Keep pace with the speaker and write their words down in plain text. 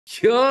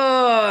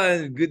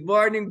Yun! Good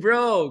morning,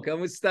 bro!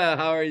 Kamusta?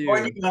 How are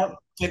Morning, you? ma'am.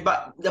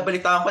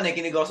 Nabalitaan ko na,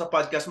 nakikinig ako sa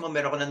podcast mo.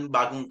 Meron ko ng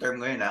bagong term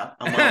ngayon, ha?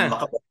 Ang mga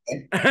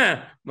makapagpapit.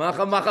 Mga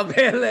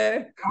kamakabele.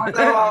 Mga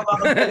tama, mga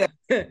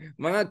makapagpapit.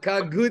 Mga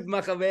ka-good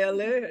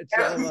makabele. At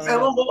saka mga...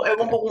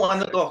 Ewan ko kung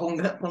ano to,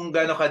 kung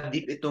gaano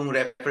ka-deep itong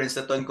reference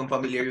na to, and kung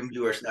familiar yung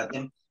viewers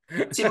natin.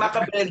 Si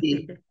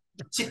Machiavelli,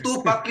 si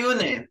Tupac yun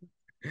eh.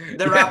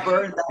 The Yeah,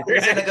 rapper,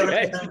 right,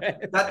 right,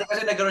 right. dati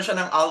kasi nagkaroon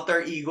siya ng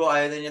alter ego,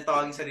 ayaw na niya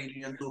tawagin sarili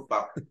niyang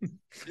Tupac.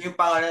 Yung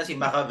pangalan si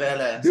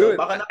Machiavelli. So Dude,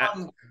 baka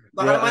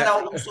bro, naman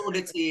nauuso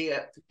ulit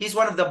he's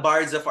one of the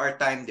bards of our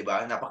time, di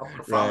ba?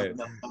 Napaka-profound right,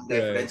 ng right.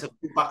 reference.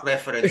 Tupac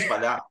reference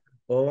pala.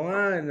 Oo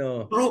nga,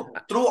 no.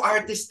 True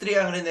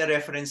artistry ang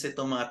rene-reference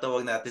itong mga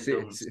to. Si,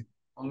 si,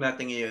 Wag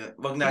Hindi,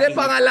 nating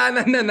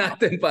pangalanan na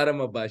natin para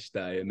mabash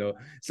tayo, no?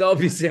 So,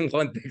 obviously, ang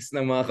context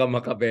ng mga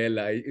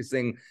kamakabela ay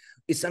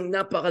isang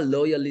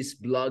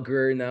napaka-loyalist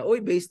vlogger na,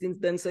 based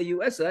din sa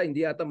US, ha?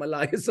 Hindi yata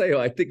malayo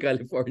sa'yo. I think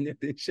California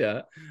din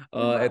siya.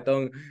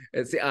 diba?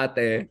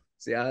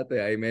 Si ate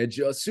ay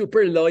medyo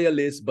super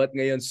loyalist but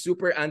ngayon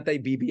super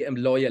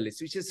anti-BBM loyalist,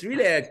 which is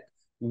really a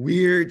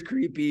weird,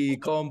 creepy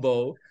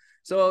combo.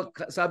 So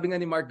sabi nga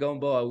ni Mark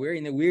Gombo, we're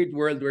in a weird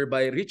world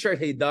whereby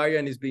Richard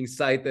Haydarian is being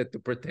cited to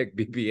protect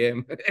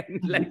BBM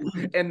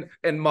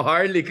and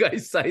Maharlika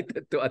is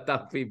cited to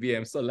attack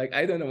BBM. So like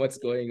I don't know what's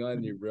going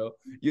on here, bro.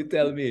 You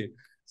tell me.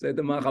 So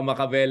ito mga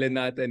kamakabele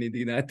natin,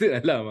 hindi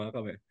natin alam mga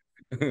kami.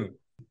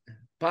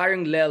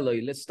 Parang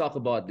Leloy, let's talk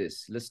about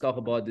this. Let's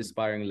talk about this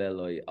Parang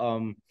Leloy.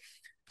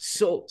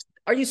 So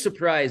are you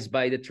surprised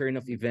by the turn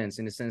of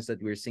events in the sense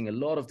that we're seeing a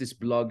lot of these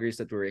bloggers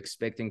that were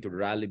expecting to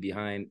rally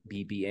behind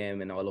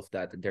BBM and all of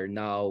that, they're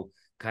now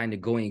kind of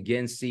going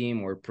against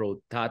him or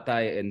pro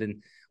Tatay? And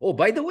then, oh,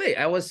 by the way,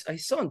 I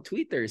saw on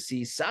Twitter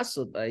si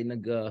Sasot ay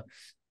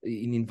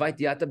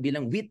in-invite yata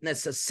bilang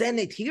witness sa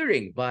Senate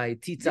hearing by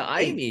Tita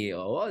Really? Imee.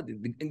 Oh, Oh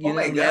yun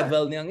my ang God.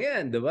 level niya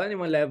yan, 'di ba?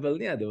 Yung mga level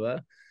niya, 'di ba?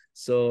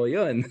 So,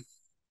 yun.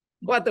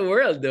 What the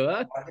world, 'di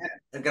ba?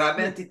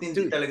 Grabe to ang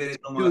titindi to talaga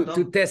nito mga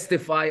to. to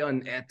testify on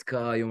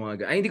ETCA yung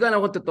mga ay hindi ko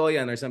alam kung totoo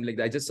yan or something like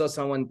that. I just saw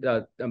someone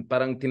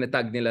parang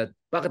tinatag nila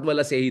bakit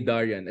wala si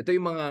Hidarian. Ito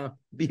yung mga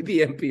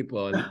BBM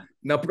people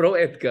na pro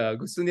ETCA,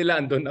 gusto nila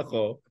andun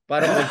ako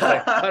para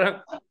parang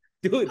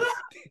dude,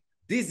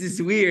 this is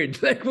weird.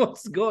 Like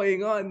what's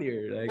going on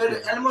here? Like Pero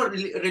alam mo,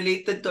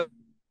 related to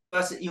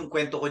kasi yung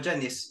kwento ko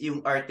dyan is yung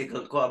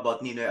article ko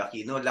about Ninoy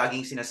Aquino,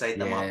 laging sinasite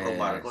ng mga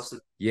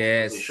pro-Marcos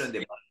yes. position, Yes.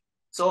 di ba?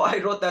 So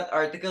I wrote that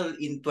article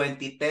in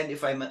 2010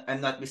 if I'm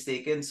not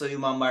mistaken. So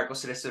yung mga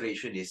Marcos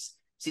restoration is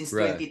since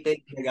Right.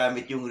 2010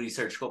 ginagamit yung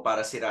research ko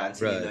para siraan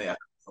si Right. Ninoy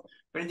Aquino.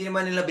 Pero hindi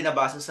naman nila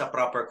binabasa sa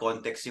proper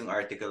context yung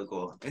article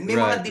ko. And may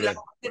Right. mga Right. dilang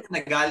na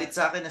nagalit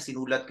sa akin na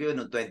sinulat ko yun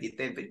noong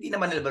 2010. Pero hindi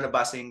naman nila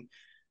binabasa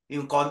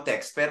yung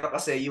context. Pero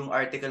kasi yung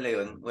article na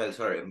yun, well,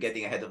 sorry, I'm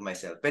getting ahead of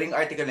myself. Pero yung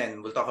article na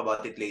yun, we'll talk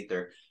about it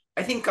later,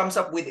 I think comes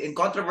up with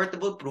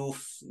incontrovertible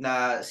proof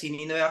na si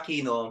Ninoy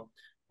Aquino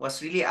was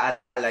really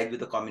allied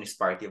with the Communist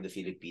Party of the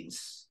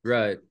Philippines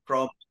Right.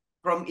 from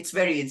from its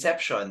very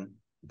inception.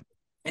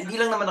 And hindi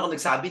lang naman ako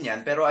nagsabi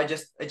niyan, pero I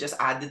just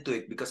added to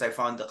it because I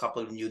found a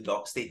couple of new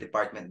State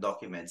Department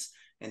documents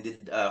and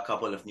did a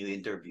couple of new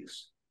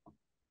interviews.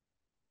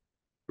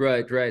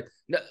 Right, right.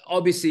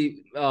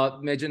 Obviously,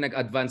 medyo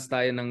nag-advance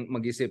tayo ng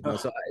mag-isip, no?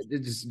 So,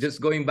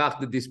 just going back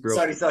to this, bro.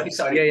 Sorry.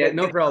 Yeah, yeah,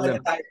 no problem.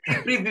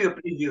 Preview.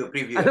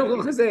 Alam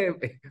ko kasi,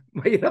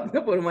 mahirap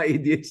na po mga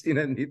ADHD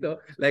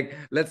nandito. Like,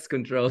 let's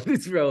control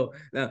this, bro.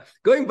 Now,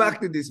 going back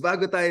to this,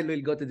 bago tayo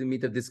will go to the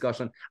meat of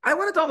discussion, I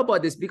want to talk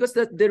about this because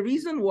the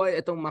reason why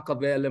itong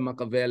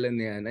Machiavelli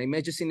na yan, ay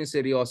medyo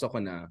siniseryoso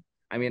ko na.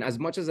 I mean, as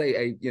much as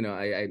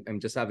I'm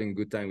just having a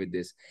good time with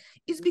this,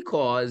 is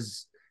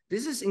because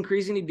this is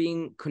increasingly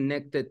being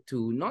connected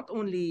to not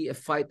only a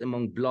fight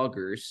among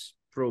bloggers,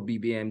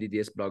 pro-BBM,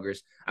 DDS bloggers.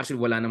 Actually,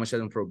 wala naman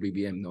siya ng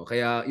pro-BBM, no?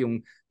 Kaya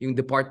yung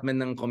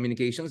Department ng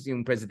Communications,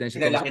 yung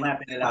Presidential Commission,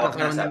 Pinalawak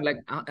na nakakaroon sa ng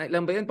like,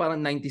 alam ba yun?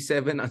 Parang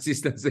 97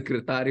 Assistant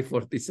Secretary,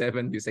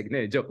 47 Yusek.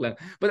 Joke lang.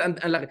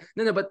 But,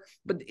 no, but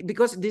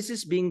because this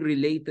is being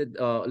related,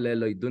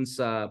 Leloy, dun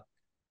sa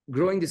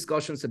growing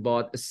discussions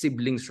about a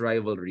siblings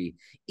rivalry.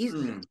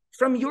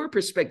 From your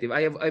perspective,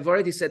 I've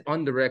already said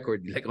on the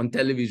record, like on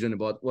television,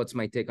 about what's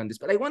my take on this,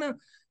 but I want to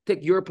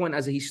take your point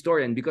as a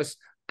historian because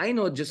I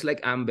know, just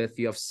like Ambeth,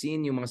 you have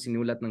seen yung mga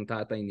sinulat ng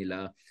tatay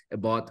nila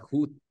about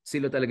who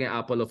sila talaga yung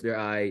apple of their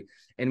eye,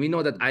 and we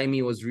know that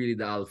Imee was really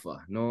the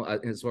alpha, no,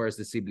 as far as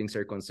the siblings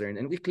are concerned,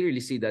 and we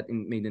clearly see that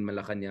in Made in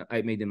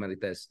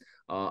Marites,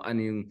 ano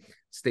yung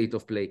state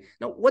of play.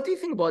 Now, what do you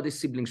think about this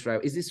siblings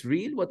rivalry? Is this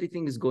real? What do you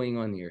think is going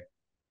on here?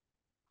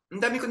 Ang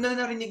dami ko na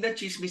narinig na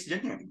chismis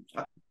dyan eh.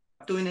 Up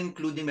to and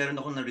including meron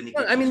akong narinig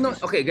na I mean, no,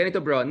 chismis. okay,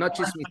 ganito bro, not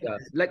chismis.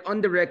 Like on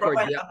the record,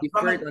 we've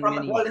heard on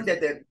many... Well, hindi.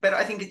 Pero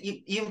I think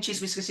yung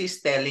chismis kasi is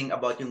telling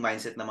about yung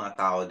mindset ng mga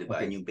tao, di ba?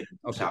 Okay. And yung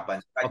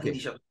pinag-usapan. Kahit hindi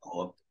siya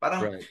totoo.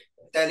 Parang right.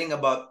 telling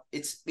about,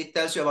 it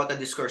tells you about a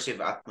discursive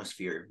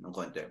atmosphere ng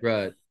konti.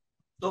 Right.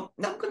 So,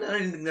 naman ko na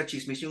narinig na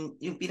chismis. Yung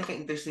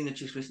pinaka-interesting na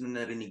chismis na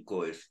narinig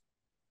ko is,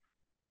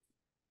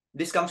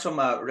 this comes from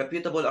a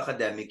reputable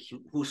academic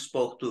who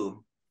spoke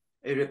to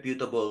a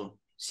reputable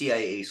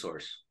CIA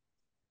source.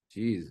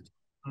 Jeez.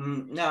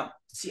 Na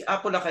si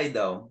Apo Lakay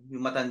daw,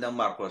 yung matandang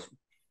Marcos,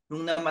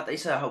 nung namatay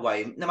sa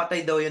Hawaii,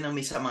 namatay daw yan ng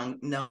may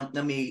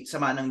may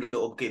sama ng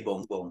loob kay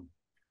Bongbong.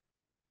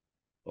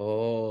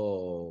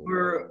 Oh.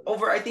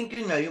 Over I think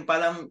yun nga, yung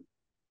parang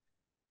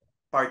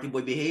party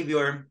boy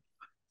behavior,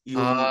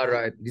 yung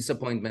right.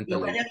 Disappointment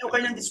talaga. Yung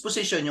kanyang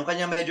disposition, yung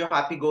kanyang medyo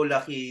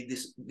happy-go-lucky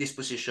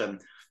disposition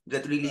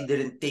that really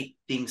didn't take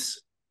things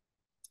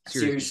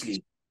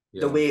seriously.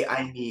 The way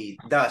Amy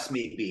does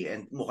maybe.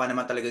 And mukha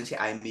naman talagang si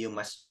Amy yung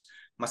mas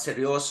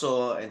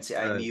seryoso, and si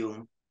Amy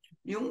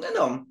yung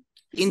ano,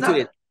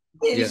 into it.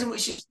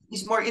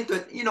 He's more into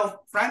it. You know,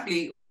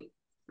 frankly,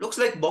 looks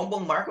like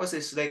Bongbong Marcos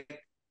is like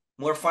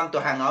more fun to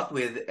hang out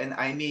with, and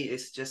Amy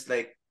is just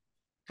like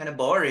kind of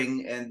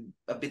boring and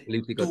a bit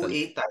too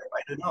A-type.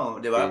 I don't know,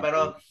 di ba?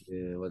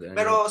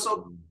 Pero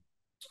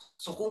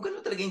so kung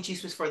gano'n talaga yung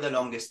chismis for the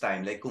longest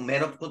time, like kung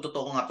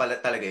totoo nga pala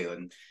talaga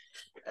yun,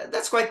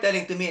 that's quite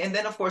telling to me. And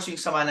then of course,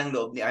 yung sama ng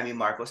loob ni Amy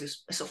Marcos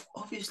is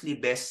obviously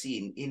best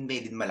seen in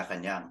Made in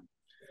Malacanang.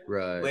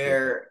 Right.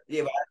 Where,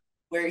 di ba?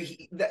 Where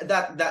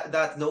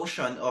that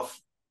notion of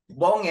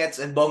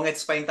bongets, and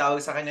bongets pa yung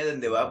tawag sa kanya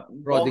dun, di ba?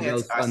 Prodigal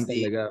Bongets son as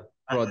talaga.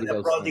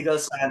 the prodigal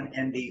son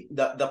and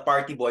the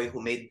party boy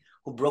who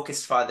broke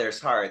his father's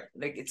heart.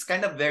 Like it's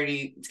kind of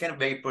very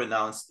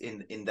pronounced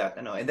in that,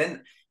 you know. And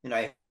then, you know,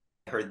 I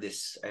heard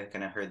this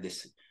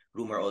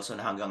rumor also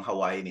na hanggang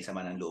Hawaii may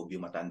sama ng loob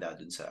yung matanda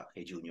dun sa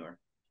kay Junior.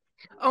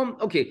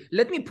 Okay,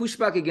 let me push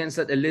back against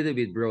that a little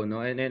bit, bro.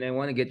 No, and I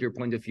want to get your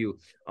point of view.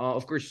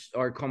 Of course,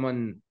 our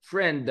common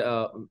friend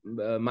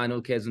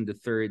Manuel Quezon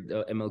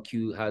III,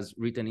 MLQ, has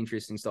written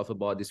interesting stuff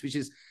about this, which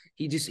is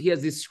he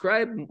has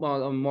described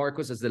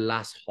Marcos as the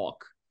last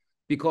hawk,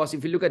 because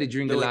if you look at it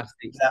during the last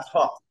days,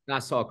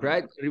 last hawk,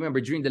 right?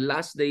 Remember, during the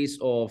last days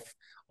of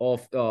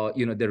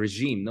the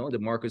regime, no, the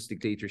Marcos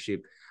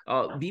dictatorship,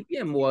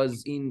 BBM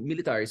was in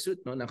military suit,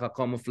 no,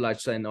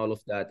 naka-camouflage and all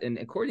of that. And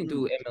according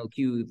to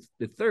MLQ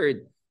the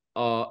third,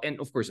 and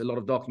of course a lot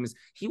of documents,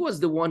 he was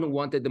the one who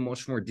wanted the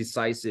much more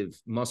decisive,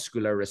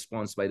 muscular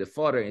response by the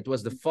father. It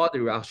was the father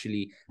who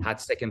actually had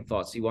second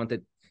thoughts.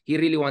 He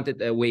really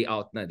wanted a way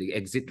out, na the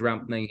exit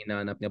ramp na yung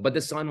hinahanap niya. But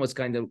the son was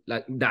kind of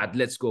like, Dad,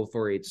 let's go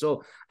for it.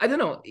 So I don't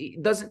know.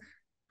 It doesn't.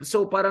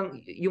 So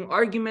parang yung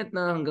argument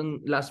na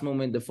hanggang last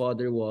moment the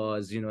father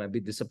was, a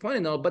bit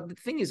disappointed, no? But the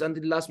thing is,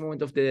 until the last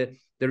moment of the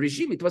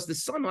regime, it was the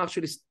son who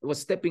actually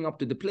was stepping up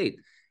to the plate.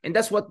 And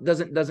that's what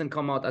doesn't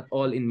come out at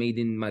all in Made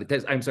in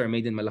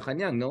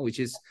Malacanang, no? Which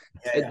is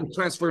the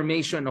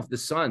transformation of the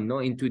son, no,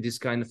 into this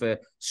kind of a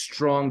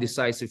strong,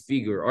 decisive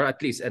figure, or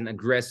at least an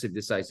aggressive,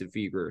 decisive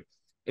figure,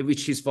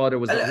 which his father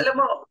was.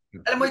 Alam mo,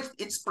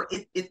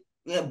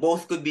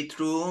 both could be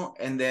true,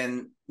 and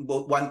then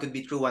one could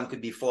be true, one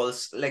could be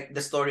false. Like the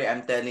story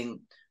I'm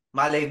telling,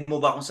 malay mo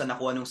ba kung saan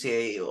nakuha nung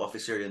CIA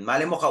officer yun?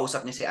 Malay mo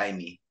kausap niya si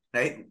Amy,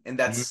 right? And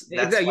that's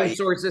why yung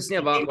sources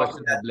niya ba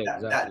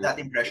that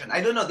impression. I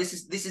don't know.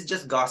 This is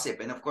just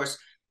gossip, and of course,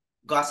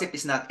 gossip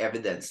is not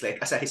evidence. Like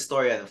as a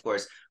historian, of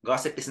course,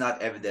 gossip is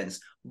not evidence,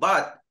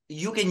 but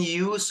you can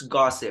use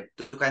gossip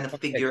to kind of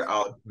figure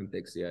out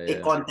a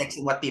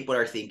context in what people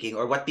are thinking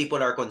or what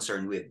people are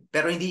concerned with.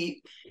 Pero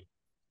hindi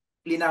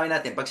linawin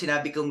natin, pag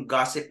sinabi kong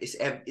gossip is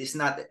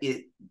not,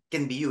 it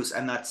can be used,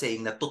 I'm not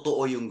saying na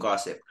totoo yung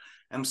gossip.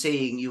 I'm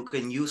saying you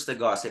can use the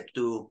gossip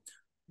to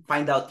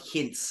find out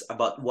hints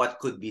about what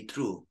could be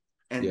true.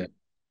 And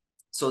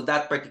so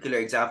that particular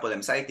example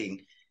I'm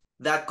citing,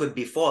 that could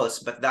be false,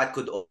 but that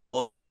could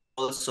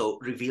also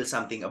reveal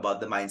something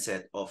about the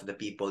mindset of the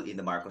people in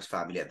the Marcos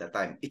family at that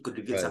time. It could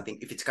reveal something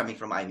if it's coming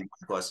from Amy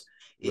Marcos.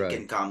 It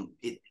can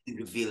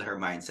reveal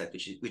her mindset,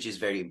 which is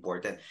very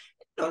important.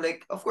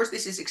 Like, of course,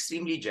 this is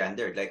extremely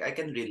gendered. Like, I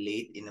can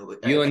relate in a way.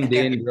 Yun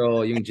din,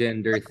 bro, yung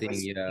gender thing,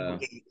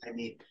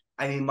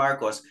 I mean,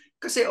 Marcos.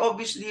 Kasi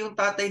obviously, yung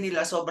tatay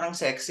nila sobrang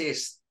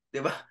sexist.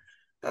 Diba?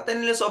 Tatay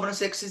nila sobrang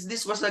sexist.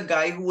 This was a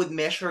guy who would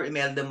measure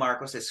Imelda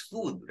Marcos's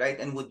food, right?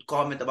 And would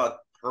comment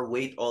about her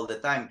weight all the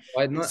time.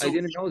 I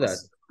didn't know that.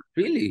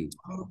 Really?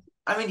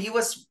 I mean, he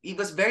was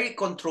very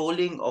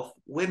controlling of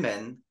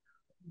women.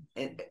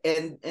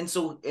 And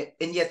so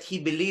yet he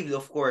believed,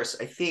 of course,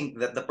 I think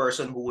that the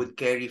person who would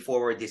carry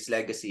forward this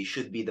legacy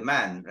should be the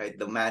man, right?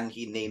 The man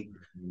he named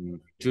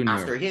Junior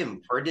after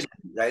him,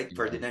 Ferdinand, right?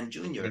 Ferdinand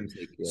Jr.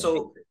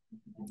 So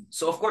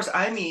of course,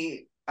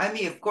 Amy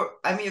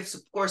is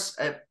of course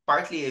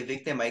partly a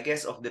victim, I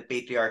guess, of the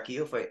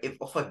patriarchy of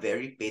a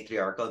very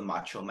patriarchal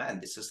macho man.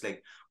 This is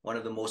like one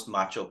of the most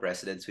macho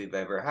presidents we've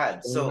ever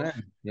had. I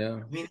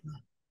mean,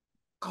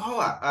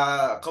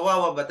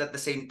 kawawa, but at the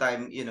same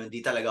time,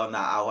 hindi talaga ako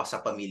naaawa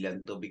sa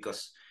pamilya to,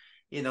 because,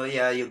 you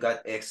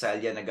got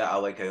exile,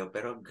 nag-aaway kayo,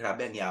 pero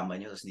grabe ang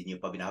yaman nyo, tapos hindi nyo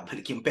pa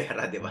binabalik yung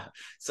pera, di ba?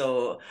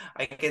 So,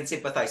 I can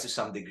sympathize to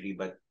some degree,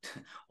 but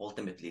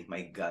ultimately,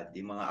 my God,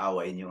 yung mga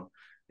away nyo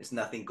is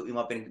nothing,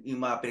 yung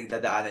mga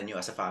pinagdadaanan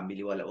nyo as a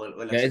family, wala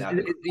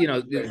sinabi.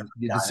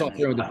 The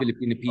suffering of the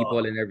Filipino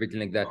people and everything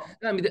like that.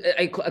 I mean,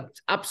 I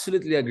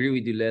absolutely agree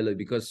with you, Lelo,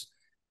 because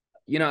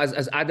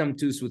as Adam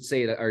Tooze would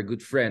say, our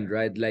good friend,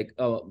 right? Like,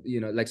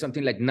 like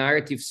something like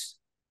narratives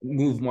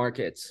move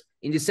markets.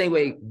 In the same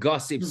way,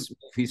 gossips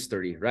move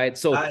history, right?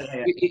 So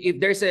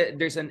if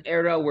there's an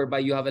era whereby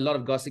you have a lot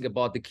of gossip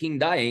about the king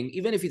dying,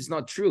 even if it's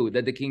not true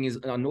that the king is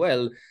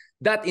unwell,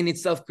 that in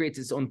itself creates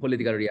its own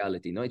political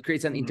reality. No, it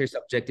creates an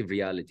intersubjective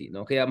reality.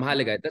 No, kaya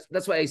mahalaga.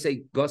 That's why I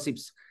say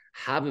gossips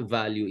have a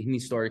value in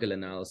historical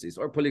analysis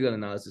or political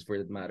analysis, for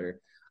that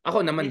matter.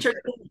 Ako naman, Richard,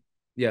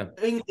 yeah.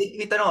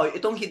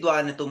 Itong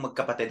hidwaan na itong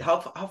magkapatid, how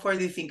far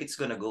do you think it's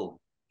gonna go?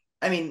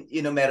 I mean,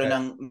 meron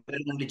ng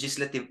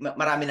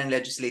marami ng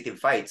legislative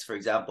fights. For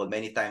example,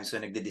 many times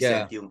when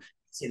nagde-dissent yung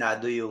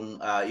Senado, yung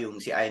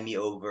si Amy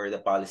over the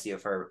policy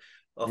of her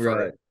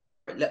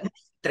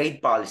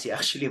trade policy,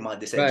 actually, mga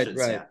dissensions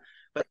niya.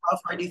 But how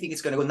far do you think it's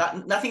gonna go?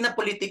 Nothing na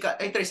political,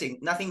 interesting,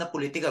 nothing na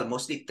political,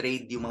 mostly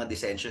trade yung mga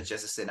dissensions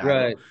just sa Senado.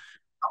 Right.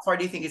 How far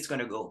do you think it's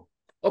gonna go?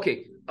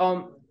 Okay.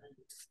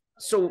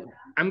 So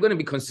I'm going to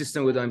be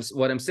consistent with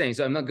what I'm saying.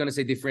 So I'm not going to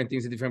say different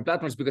things in different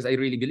platforms because I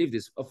really believe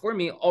this. For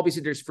me,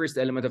 obviously, there's first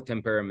element of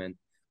temperament.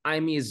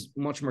 Amy is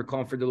much more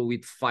comfortable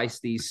with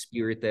feisty,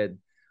 spirited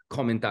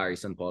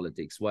commentaries on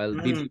politics, while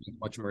BB is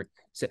much more.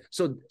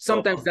 So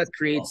sometimes that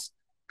creates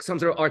some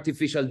sort of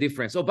artificial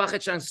difference. So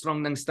bakit siya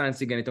strong ng stance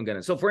si ganitong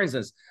ganun? So for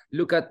instance,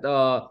 look at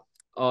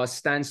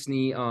stance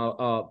ni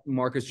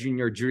Marcos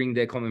Jr. during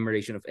the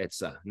commemoration of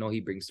EDSA. No,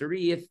 he brings the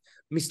wreath,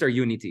 Mr.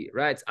 Unity,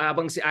 right?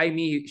 Abang si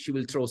Amy, she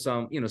will throw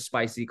some,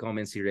 spicy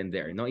comments here and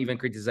there, even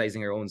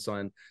criticizing her own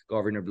son,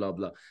 governor, blah,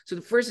 blah. So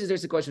the first is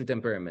there's a question of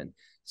temperament.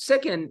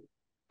 Second,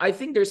 I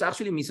think there's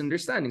actually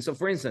misunderstanding. So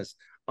for instance,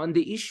 on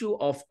the issue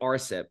of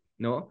RCEP,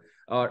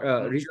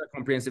 Regional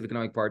Comprehensive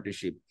Economic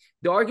Partnership,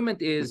 the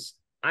argument is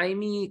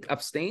Amy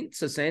abstained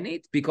sa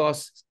Senate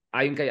because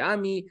ayon kay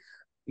Amy,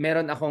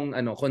 meron akong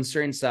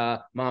concern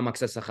sa mga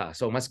magsasaka.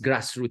 So mas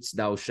grassroots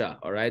daw siya,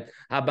 all right?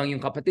 Habang yung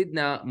kapatid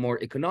na more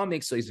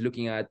economics, so he's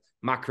looking at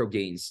macro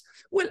gains.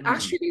 Well,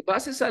 actually,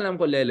 base sa alam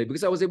ko, Lele,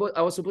 because I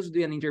was supposed to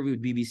do an interview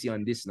with BBC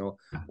on this,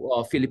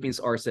 Philippines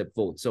RCEP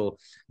vote. So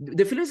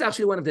the Philippines is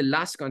actually one of the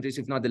last countries,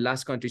 if not the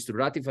last countries, to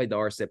ratify the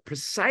RCEP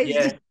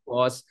precisely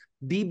because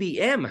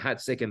BBM had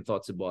second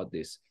thoughts about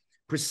this.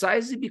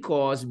 Precisely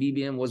because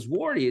BBM was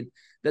worried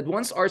that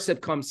once RCEP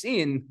comes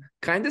in,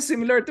 kind of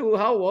similar to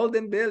how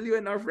Walden, Bellew,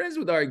 and our friends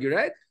would argue,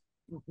 right?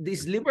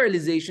 This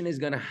liberalization is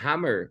going to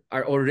hammer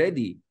our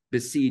already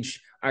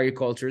besieged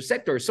agriculture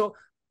sector. So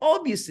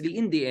obviously,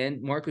 in the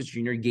end, Marcos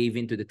Jr. gave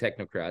in to the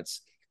technocrats,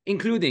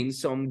 including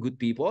some good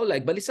people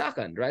like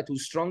Balisacan, right? Who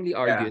strongly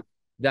argued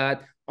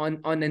that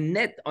on a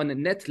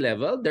net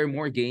level, there are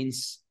more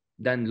gains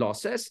than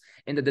losses,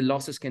 and that the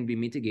losses can be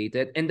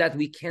mitigated, and that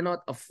we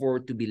cannot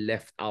afford to be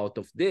left out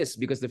of this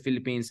because the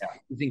Philippines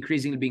is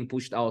increasingly being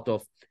pushed out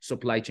of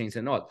supply chains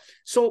and all.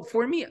 So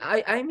for me,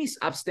 Amy's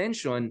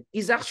abstention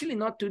is actually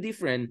not too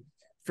different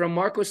from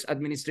Marcos'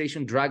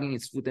 administration dragging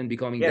its foot and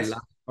becoming the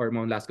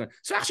last one.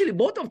 So actually,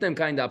 both of them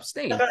kind of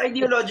abstain.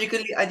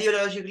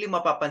 Ideologically,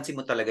 mapapansin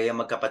mo talaga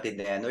yung magkapatid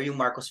na yan, or yung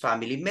Marcos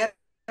family, meron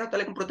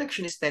talagang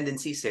protectionist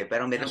tendencies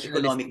pero merong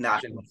economic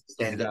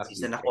tendencies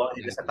na nakuha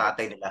nila sa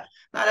tatay nila.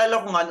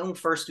 Naalala ko nga noong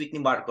first week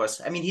ni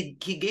Marcos, I mean,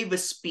 he gave a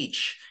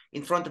speech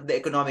in front of the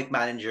economic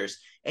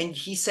managers and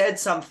he said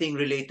something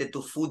related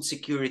to food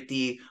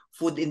security,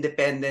 food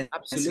independence,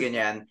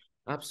 ganyan.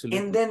 Absolutely.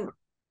 And then,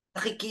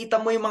 nakikita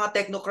mo yung mga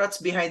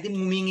technocrats behind him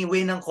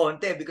humingi-way ng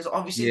konti because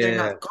obviously they're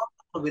not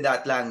comfortable with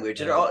that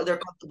language. They're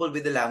comfortable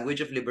with the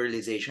language of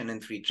liberalization and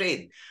free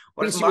trade.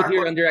 Things you would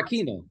hear under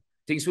Aquino.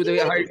 Things with the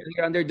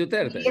under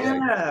Duterte.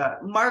 Yeah,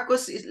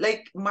 Marcos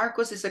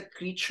is a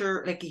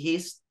creature, like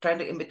he's trying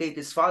to imitate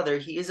his father.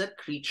 He is a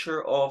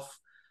creature of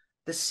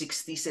the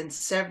 60s and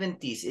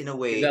 70s in a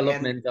way.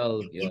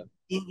 Developmental,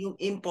 yung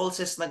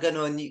impulses na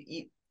ganon,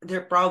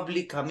 they're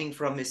probably coming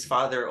from his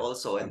father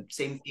also, and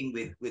same thing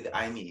with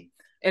Amy.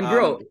 And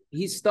bro,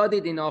 he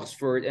studied in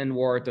Oxford and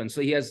Wharton,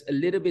 so he has a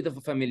little bit of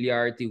a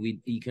familiarity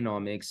with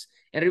economics.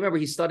 And remember,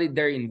 he studied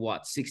there in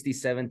what,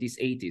 60s, 70s,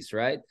 80s,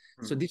 right?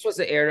 So this was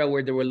the era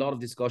where there were a lot of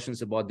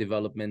discussions about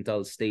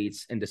developmental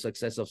states and the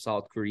success of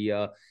South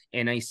Korea,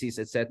 NICs,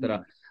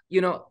 etc.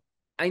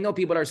 I know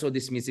people are so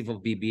dismissive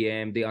of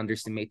BBM, they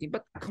underestimate him,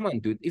 but come on,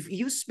 dude. If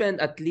you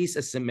spend at least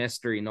a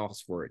semester in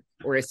Oxford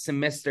or a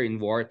semester in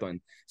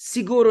Wharton,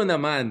 siguro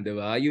naman,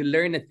 diba? You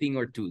learn a thing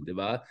or two,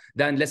 diba?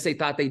 Then let's say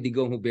Tatay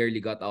Digong who barely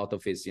got out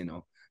of his,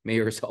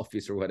 mayor's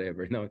office or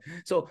whatever. No.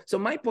 So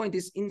my point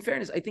is, in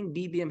fairness, I think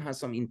BBM has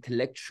some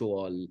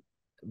intellectual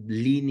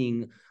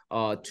leaning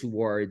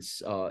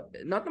towards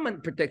not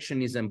naman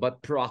protectionism,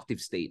 but proactive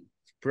state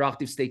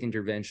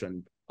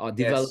intervention.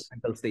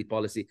 Developmental state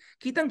policy.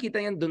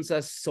 Kitang-kita yan dun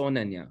sa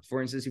SONA niya. For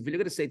instance, if you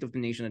look at the State of the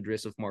Nation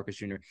address of Marcos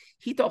Jr.,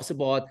 he talks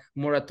about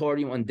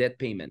moratorium on debt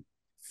payment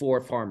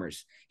for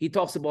farmers. He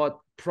talks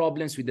about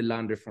problems with the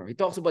land reform. He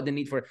talks about the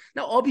need for...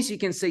 Now, obviously, you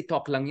can say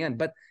talk lang yan.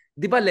 But,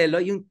 di ba, Lelo,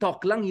 yung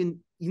talk lang,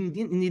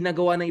 hindi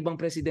nagawa ng ibang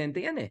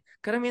presidente yan eh.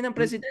 Karamihan ng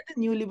presidente,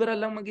 new liberal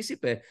lang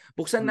mag-isip eh.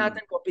 Buksan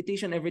natin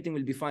competition, everything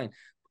will be fine.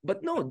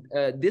 But no,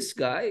 this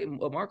guy,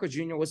 Marcos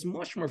Jr., was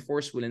much more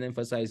forceful in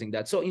emphasizing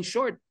that. So, in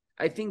short,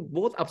 I think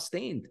both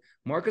abstained.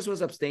 Marcos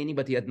was abstaining,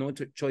 but he had no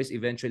choice.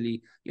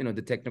 Eventually, you know,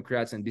 the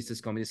technocrats and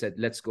business community said,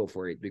 let's go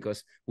for it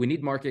because we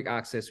need market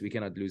access. We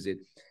cannot lose it.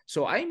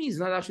 So Bbm-Imee is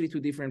not actually too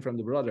different from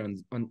the brother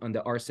on the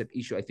RCEP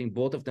issue. I think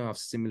both of them have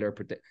similar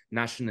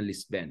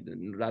nationalist bend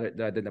rather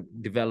than a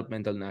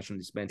developmental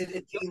nationalist bend.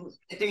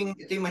 Ito yung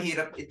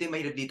mahirap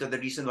dito. The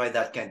reason why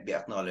that can't be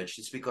acknowledged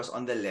is because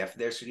on the left,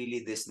 there's really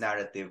this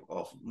narrative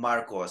of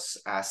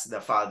Marcos as the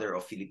father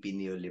of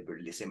Philippine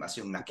neoliberalism, as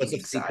yung Because of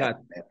nakinig sa Sikat,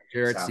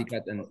 Gerard IMF.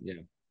 Sikat, and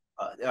yeah.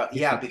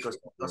 Yeah, because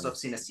of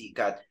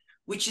sinasikat,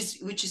 which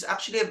is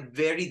actually a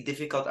very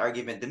difficult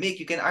argument to make.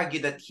 You can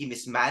argue that he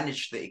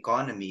mismanaged the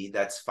economy,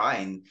 that's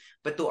fine,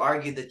 but to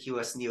argue that he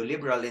was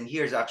neoliberal, and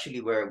here's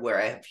actually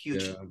where I have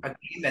huge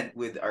agreement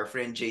with our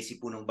friend JC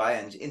Punong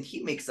Bayan, and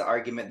he makes the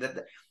argument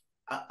that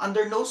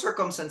under no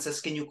circumstances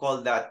can you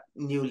call that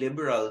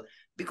neoliberal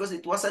because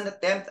it was an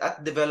attempt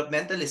at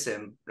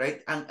developmentalism,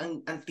 right?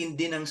 Ang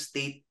tindi ng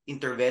state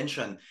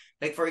intervention.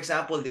 Like, for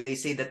example, they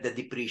say that the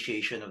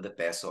depreciation of the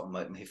peso,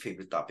 my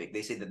favorite topic,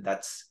 they say that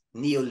that's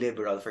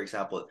neoliberal, for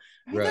example.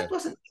 I mean, that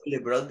wasn't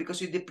neoliberal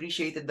because you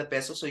depreciated the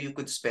peso so you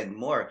could spend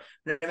more.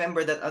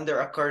 Remember that under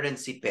a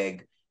currency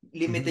peg,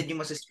 limited yung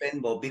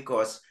masispend mo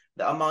because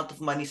the amount of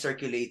money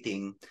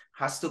circulating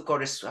is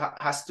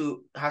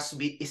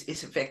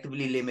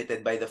effectively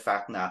limited by the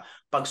fact na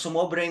pag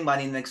sumobra yung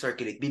money na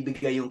nag-circulate,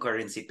 bibigay yung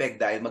currency peg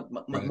dahil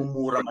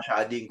magmumura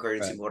masyado yung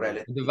currency mo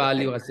relative. The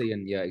value kasi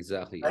yan, yeah,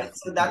 exactly. Right?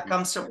 So that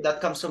comes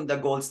from the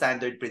gold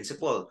standard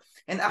principle.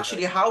 And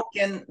actually, how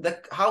can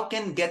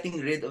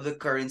getting rid of the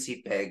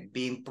currency peg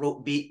be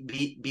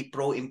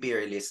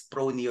pro-imperialist,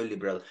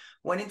 pro-neoliberal,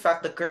 when in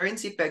fact the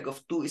currency peg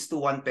of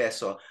 2:1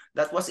 peso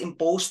that was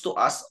imposed to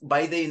us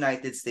by the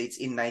United States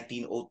in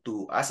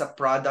 1902 as a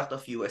product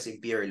of US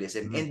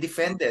imperialism and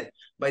defended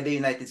by the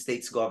United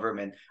States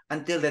government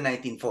until the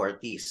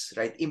 1940s,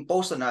 right?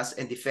 Imposed on us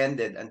and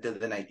defended until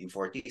the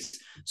 1940s.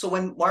 So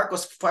when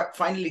Marcos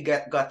finally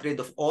got rid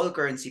of all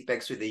currency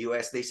pegs with the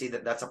US, they say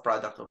that that's a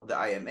product of the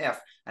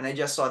IMF. And I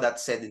just saw that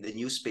said in the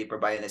newspaper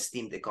by an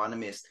esteemed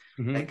economist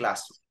like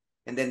last week.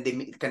 And then they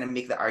kind of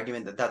make the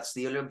argument that that's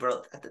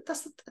neoliberal. That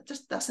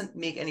just doesn't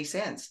make any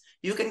sense.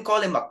 You can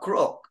call him a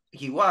crook.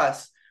 He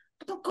was.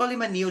 But don't call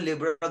him a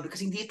neoliberal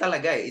because hindi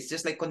talaga. It's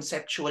just like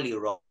conceptually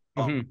wrong.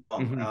 And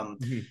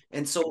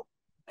so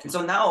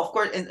now, of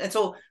course, and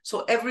so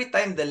every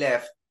time the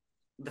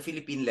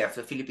Philippine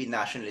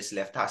nationalist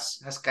left has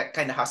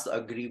to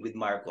agree with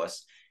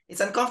Marcos,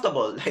 it's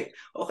uncomfortable. Like,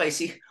 okay,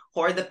 see,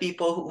 who are the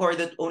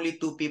only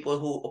two people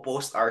who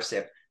opposed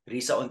RCEP?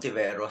 Risa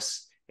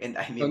Ontiveros and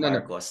Bbm-Imee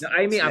Marcos. No,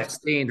 Bbm-Imee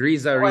abstained.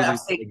 Risa really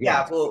abstained.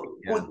 Yeah,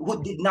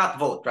 who did not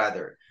vote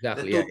rather.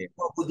 Exactly.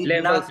 Who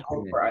did not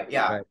vote for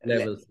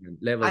levels.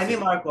 Bbm-Imee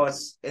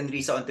Marcos and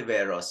Risa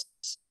Ontiveros.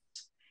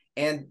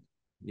 And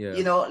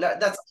you know,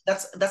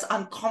 that's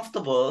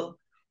uncomfortable,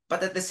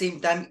 but at the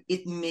same time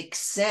it makes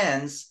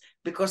sense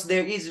because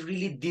there is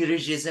really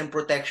dirigism,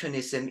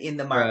 protectionism in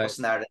the Marcos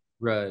narrative.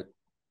 Right.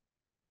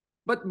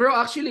 But bro,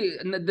 actually,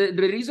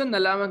 the reason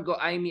nalaman ko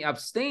Bbm-Imee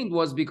abstained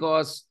was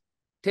because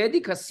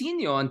Teddy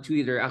Casino on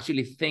Twitter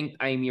actually thanked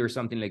Bbm-Imee or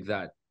something like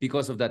that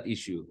because of that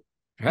issue,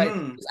 right?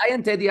 I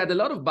and Teddy had a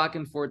lot of back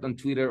and forth on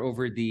Twitter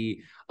over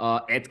the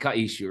EDCA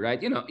issue, right?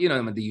 You know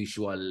the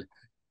usual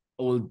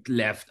old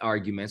left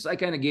arguments. So I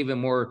kind of gave a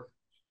more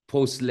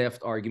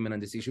post-left argument on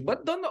this issue.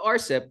 But on the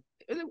RCEP,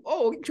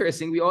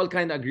 interesting. We all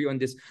kind of agree on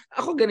this.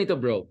 Ako ganito,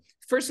 bro.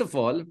 First of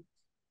all,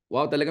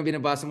 wow, talagang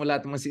binabasa mo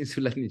lahat ng mga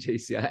sinusulat ni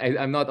JC.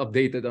 I'm not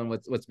updated on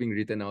what's being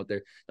written out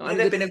there. No,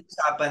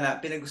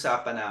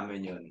 pinag-usapan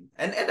namin yun.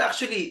 And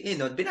actually, you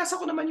know, binasa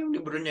ko naman yung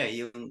libro niya,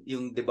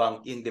 yung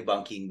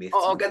debunking myths.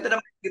 Oh, okay. Ganda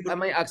naman yung libro.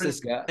 May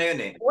access ka? Yun,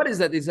 eh. What is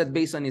that? Is that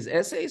based on his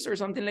essays or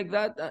something like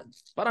that?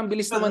 Parang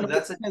bilis naman.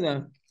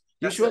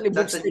 Usually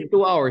books take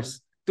 2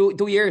 hours. 2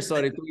 years,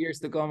 sorry. 2 years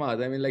to come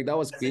out. I mean, like, that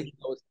was quick.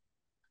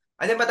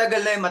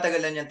 Matagal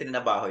na niyang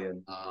trinabaho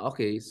yun.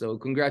 Okay, so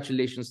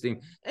congratulations to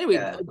him.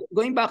 Anyway,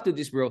 going back to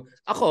this, bro.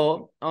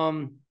 Ako,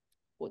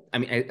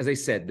 I mean, as I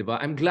said, diba,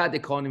 I'm glad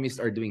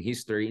economists are doing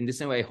history. In the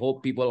same way, I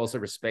hope people also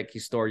respect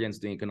historians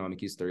doing economic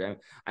history.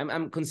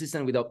 I'm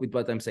consistent with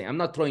what I'm saying. I'm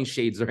not throwing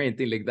shades or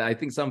anything like that. I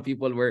think some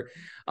people were,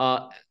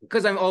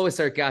 because I'm always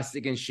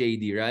sarcastic and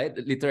shady, right?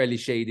 Literally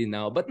shady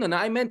now. But no,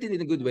 I meant it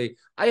in a good way.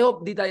 I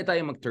hope di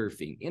tayo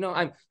mag-turfing. You know,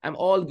 I'm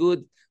all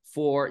good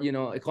for, you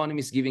know,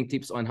 economists giving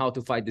tips on how to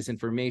fight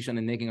disinformation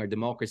and making our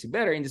democracy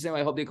better. In the same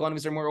way, I hope the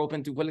economists are more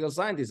open to political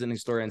scientists and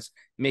historians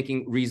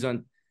making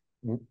reason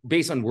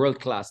based on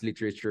world-class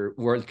literature,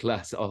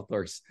 world-class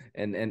authors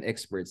and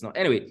experts. Now,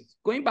 anyway,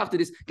 going back to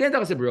this,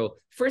 bro,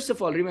 first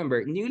of all,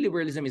 remember,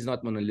 neoliberalism is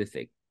not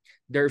monolithic.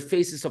 There are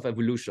phases of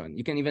evolution.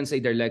 You can even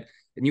say they're like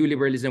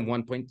neoliberalism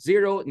 1.0,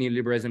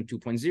 neoliberalism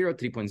 2.0,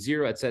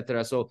 3.0,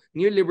 etc. So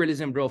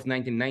neoliberalism, bro, of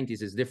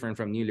 1990s is different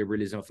from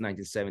neoliberalism of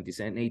 1970s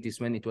and 80s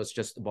when it was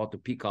just about to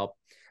pick up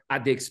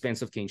at the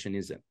expense of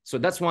Keynesianism. So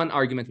that's one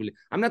argument.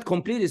 I'm not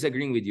completely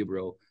disagreeing with you,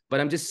 bro, but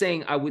I'm just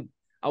saying I would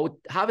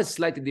have a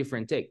slightly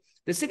different take.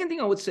 The second thing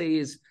I would say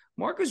is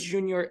Marcos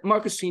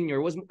Sr.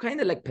 was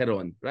kind of like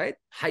Peron, right?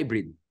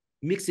 Hybrid.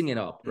 mixing it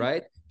up,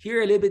 right?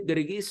 Here a little bit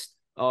dirigist,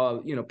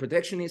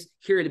 protectionist,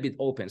 here a little bit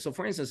open. So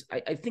for instance,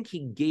 I think he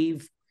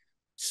gave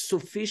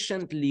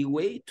sufficient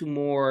leeway to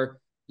more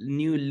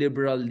new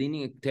liberal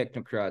leaning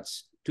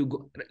technocrats to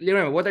go.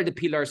 Remember, what are the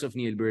pillars of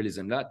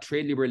neoliberalism? That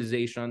trade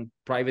liberalization,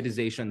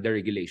 privatization,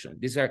 deregulation.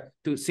 These are,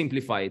 to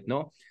simplify it,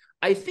 no?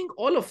 I think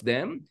all of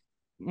them,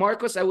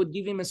 Marcos, I would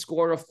give him a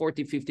score of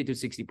 40, 50 to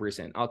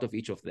 60% out of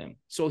each of them.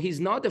 So he's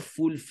not a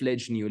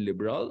full-fledged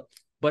neoliberal,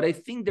 but I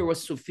think there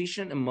was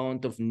sufficient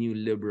amount of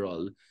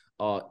neoliberal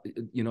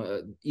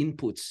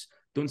inputs.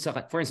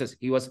 For instance,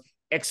 he was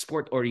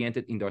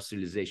export-oriented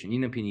industrialization,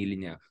 yun ang pinili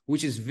niya,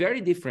 which is very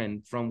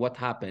different from what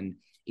happened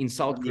in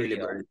South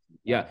Korea.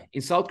 Yeah,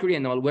 in South Korea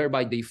and all,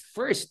 whereby they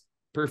first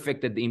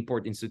perfected the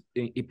import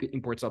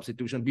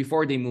substitution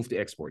before they moved to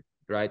export,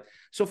 right?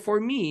 So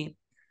for me,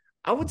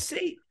 I would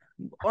say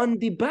on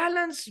the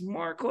balance,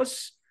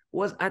 Marcos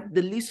was at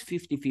the least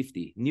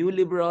 50-50, new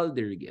liberal,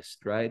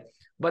 dirigist, right?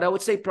 But I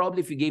would say probably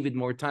if we gave it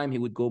more time, he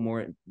would go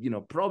more,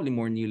 probably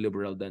more new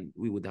liberal than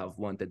we would have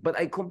wanted. But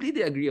I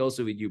completely agree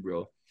also with you,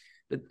 bro,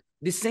 that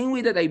the same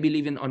way that I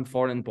believe on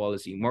foreign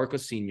policy,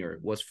 Marcos Sr.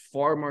 was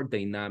far more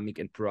dynamic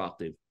and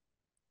proactive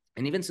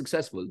and even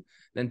successful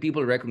than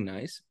people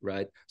recognize,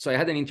 right? So I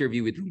had an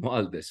interview with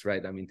Romualdez,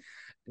 right? I mean,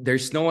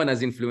 there's no one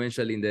as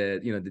influential in the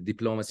the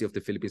diplomacy of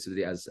the Philippines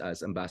today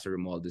as Ambassador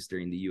Romualdez there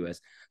in the US.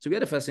 So we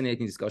had a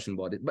fascinating discussion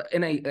about it.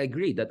 And I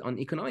agree that on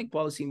economic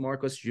policy,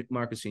 Marcos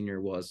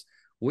Sr. was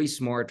way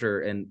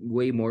smarter and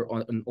way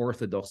more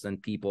unorthodox than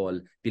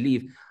people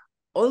believe.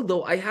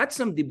 Although I had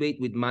some debate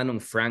with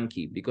Manong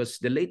Frankie, because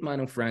the late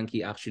Manong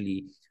Frankie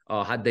actually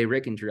had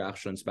direct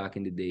interactions back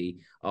in the day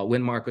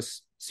when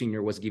Marcos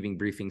Sr. was giving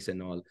briefings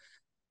and all.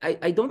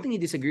 I don't think he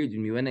disagreed with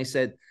me when I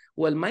said,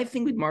 well, my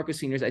thing with Marcos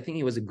Sr. is I think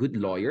he was a good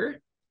lawyer.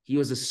 He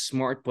was a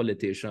smart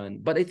politician,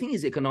 but I think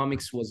his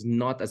economics was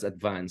not as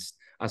advanced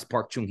as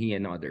Park Chung-hee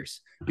and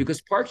others,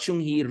 because Park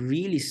Chung-hee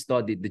really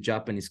studied the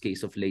Japanese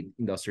case of late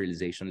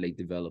industrialization, late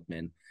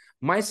development.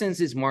 My sense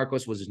is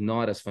Marcos was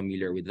not as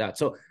familiar with that.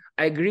 So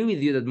I agree with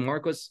you that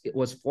Marcos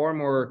was far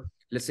more,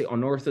 let's say,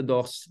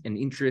 unorthodox and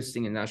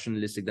interesting and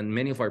nationalistic than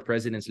many of our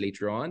presidents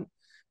later on.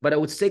 But I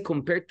would say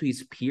compared to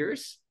his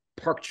peers,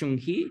 Park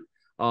Chung-hee,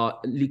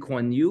 Lee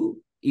Kuan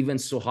Yew, even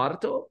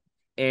Suharto,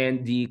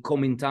 and the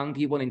Kuomintang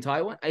people in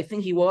Taiwan, I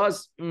think he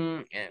was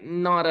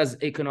not as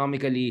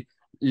economically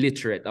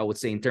literate, I would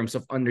say, in terms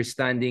of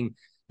understanding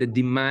the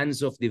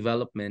demands of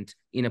development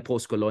in a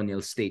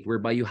post-colonial state,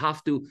 whereby you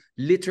have to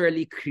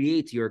literally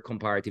create your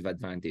comparative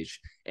advantage.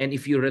 And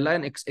if you rely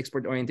on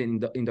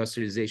export-oriented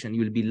industrialization,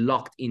 you'll be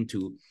locked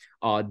into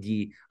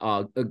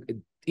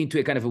into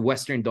a kind of a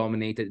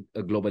Western-dominated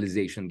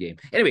globalization game.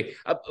 Anyway,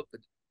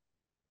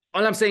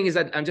 all I'm saying is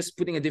that I'm just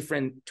putting a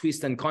different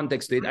twist and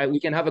context to it. We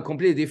can have a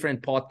completely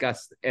different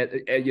podcast,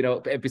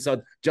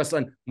 episode just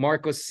on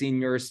Marcos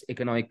Sr.'s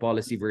economic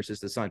policy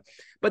versus the son.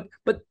 But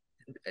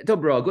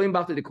bro, going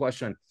back to the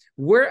question,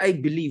 where I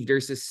believe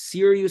there's a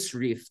serious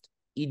rift,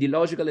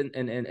 ideological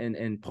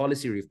and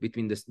policy rift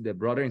between the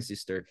brother and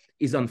sister,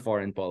 is on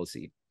foreign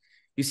policy.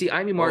 You see,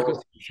 Amy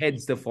Marcos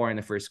heads the Foreign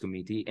Affairs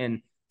Committee,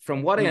 and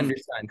from what I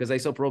understand, because I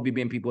saw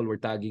pro-BBM people were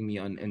tagging me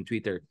on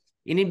Twitter,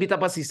 inimbita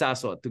pa si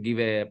Saso to give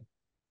a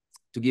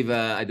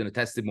I don't know,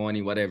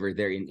 testimony, whatever,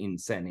 there in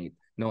Senate.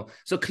 No,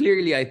 so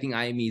clearly I think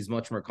Amy is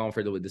much more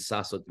comfortable with the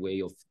Sasot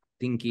way of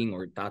thinking,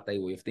 or Tatay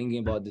way of thinking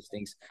about these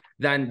things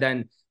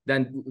than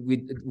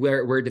with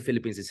where the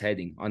Philippines is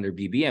heading under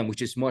BBM,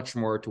 which is much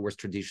more towards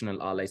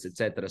traditional allies,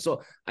 etc.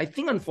 So I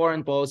think on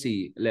foreign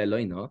policy,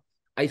 Leloy,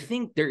 I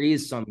think there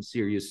is some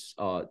serious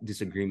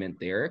disagreement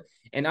there.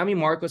 And Amy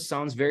Marcos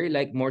sounds very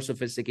like more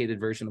sophisticated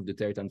version of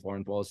Duterte on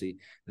foreign policy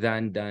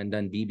than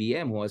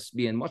BBM was,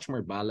 being much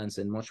more balanced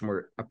and much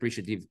more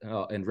appreciative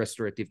and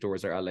restorative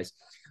towards our allies.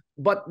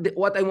 But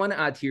what I want to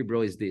add here,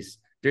 bro, is this.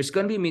 There's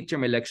going to be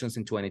midterm elections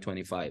in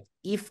 2025.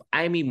 If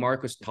Amy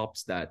Marcos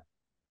tops that,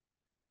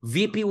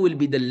 VP will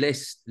be the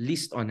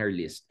least on her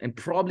list, and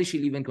probably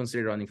she'll even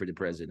consider running for the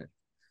president.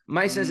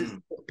 My sense is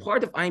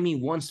part of Amy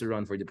wants to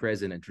run for the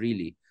president,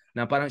 really.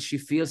 Now, parang she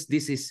feels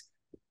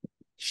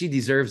she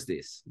deserves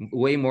this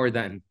way more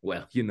than,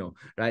 well,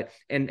 right?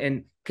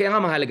 And kaya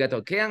nga mahalaga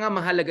to. Kaya nga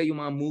mahalaga yung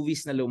mga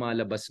movies na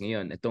lumalabas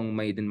ngayon. Itong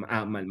may din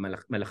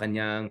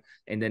Malacanang,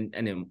 and then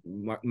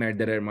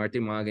Murderer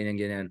Martin, mga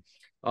ganyan-ganyan.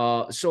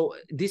 So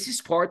this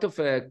is part of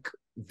a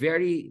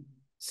very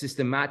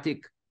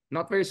systematic,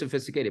 not very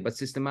sophisticated, but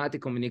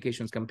systematic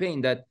communications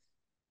campaign that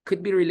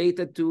could be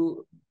related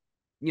to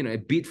a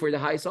bid for the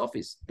highest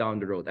office down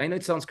the road. I know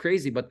it sounds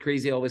crazy, but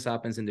crazy always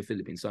happens in the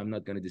Philippines, so I'm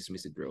not going to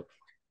dismiss it, bro.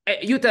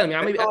 You tell me,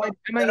 am I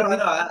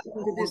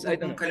this? I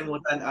don't know.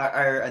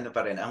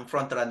 Kalimutan, ang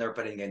front runner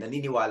pa rin ngayon,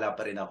 naniniwala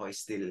pa rin ako, is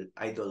still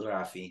Idol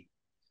Rafi.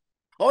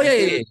 Oh,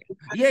 yeah.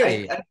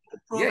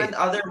 Proven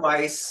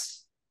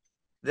otherwise,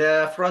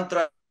 the front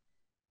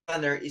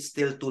runner is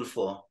still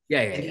Tulfo.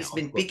 And he's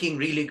been picking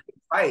really good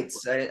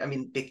fights. I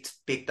mean,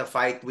 picked a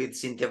fight with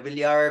Cynthia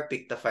Villar,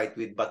 picked a fight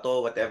with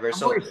Bato, whatever.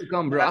 So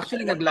bro.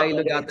 Actually,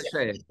 naglaylo data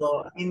siya.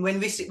 So, I mean, when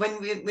we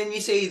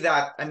say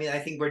that, I mean, I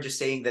think we're just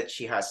saying that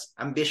she has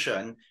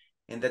ambition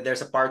and that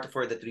there's a part of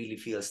her that really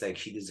feels like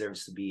she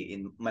deserves to be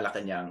in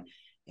Malacanang,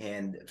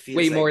 and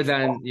Way feels like more if,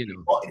 than,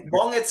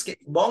 if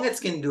Bongets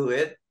can do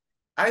it,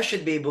 I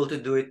should be able to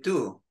do it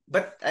too.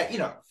 But I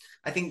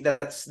think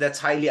that's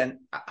highly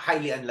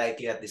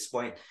unlikely at this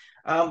point.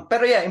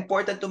 Pero yeah,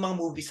 important to mga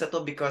movies na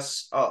to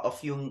because of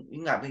yung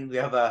nga, we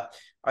have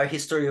our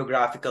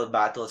historiographical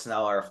battles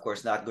now are of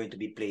course not going to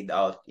be played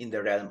out in the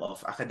realm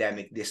of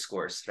academic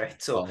discourse, right?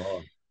 So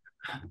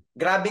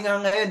grabe nga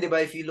ngayon, 'di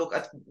ba? If you look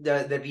at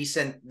the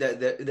recent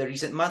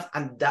months,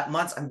 ang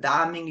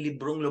daming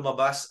librong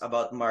lumabas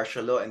about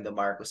martial law and the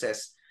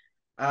Marcoses.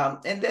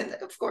 And then,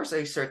 of course,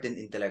 a certain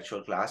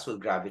intellectual class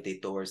will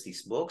gravitate towards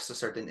these books, a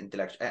certain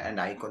intellectual, and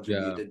I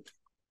contributed to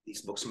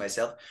these books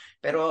myself.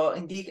 Pero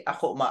hindi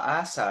ako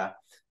maasa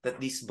that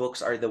these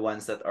books are the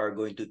ones that are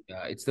going to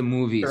it's the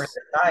movies. turn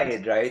the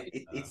tide, right?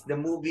 It's the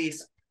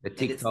movies, the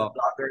and it's the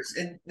bloggers.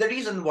 And the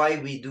reason why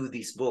we do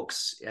these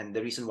books and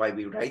the reason why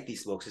we write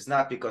these books is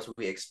not because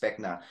we expect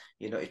na,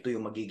 ito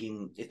yung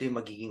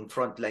magiging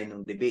frontline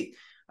ng debate.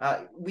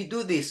 We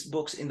do these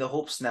books in the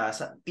hopes na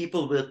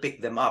people will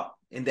pick them up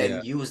and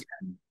then use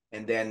them.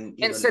 And then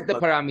set the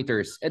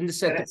parameters. Use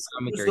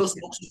those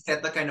books to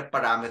set the kind of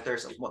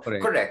parameters of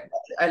correct.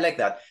 I like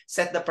that.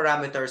 Set the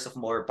parameters of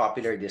more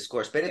popular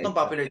discourse. Pero itong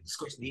popular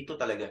discourse dito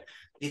talaga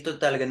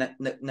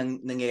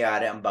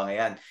nangyayari ang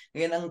bangayan.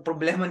 Ngayon ang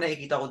problema na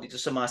nakikita ko dito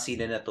sa mga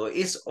sine na to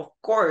is of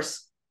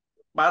course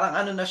parang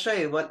ano na siya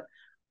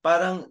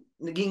parang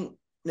naging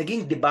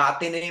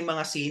debate na yung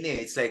mga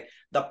sine. It's like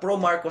the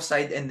pro-Marcos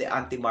side and the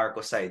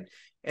anti-Marcos side.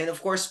 And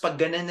of course,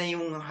 pag ganun na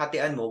yung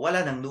hatian mo,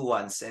 wala nang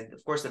nuance. And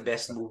of course, the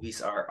best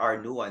movies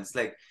are nuanced.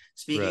 Like,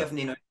 speaking of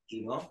Ninoy,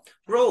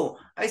 bro,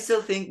 I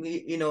still think,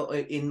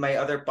 in my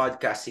other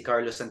podcast, si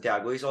Carlos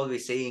Santiago is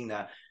always saying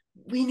na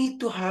we need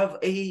to have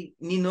a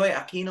Ninoy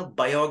Aquino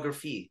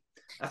biography.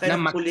 Na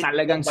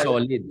talagang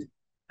solid.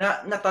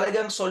 Na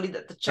talagang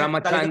solid at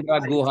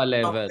Ramachandra Guha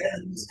level.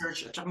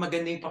 Research at saka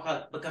maganda yung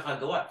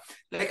pagkakagawa.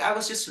 Like, I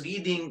was just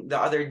reading the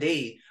other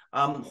day,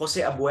 Jose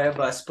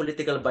Abueva's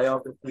political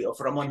biography of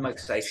Ramon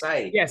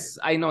Magsaysay. Yes,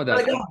 I know that.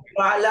 Talagang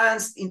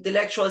balanced,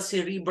 intellectual,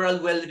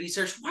 cerebral,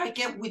 well-researched. Why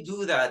can't we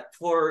do that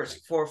for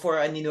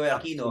a Ninoy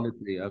Aquino?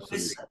 Absolutely.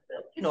 Because,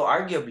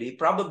 arguably,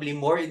 probably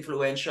more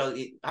influential,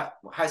 it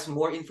has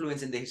more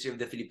influence in the history of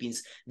the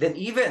Philippines than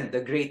even the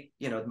great,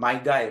 my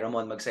guy,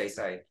 Ramon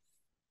Magsaysay.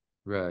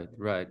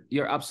 Right.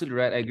 You're absolutely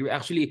right. I agree.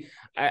 Actually,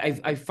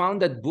 I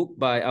found that book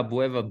by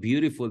Abueva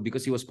beautiful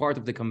because he was part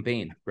of the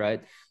campaign,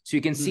 right? So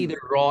you can see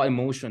the raw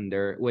emotion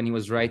there when he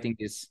was writing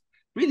this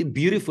really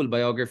beautiful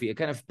biography, a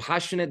kind of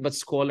passionate but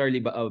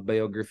scholarly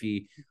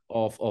biography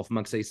of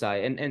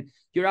Magsaysay. And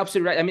you're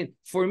absolutely right. I mean,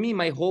 for me,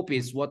 my hope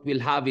is what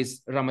we'll have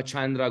is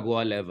Ramachandra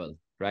Goa level,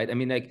 right? I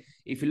mean, like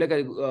if you look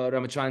at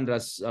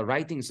Ramachandra's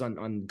writings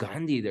on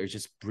Gandhi, they're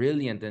just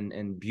brilliant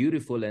and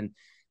beautiful. And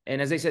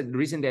as I said,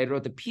 recently I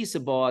wrote a piece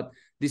about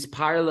these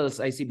parallels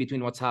I see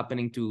between what's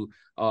happening to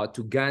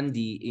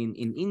Gandhi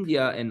in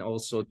India and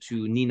also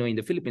to Ninoy in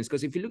the Philippines.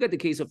 Because if you look at the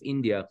case of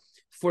India,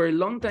 for a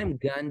long time,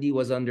 Gandhi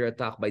was under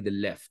attack by the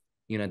left.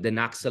 The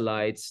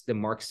Naxalites, the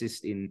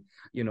Marxists in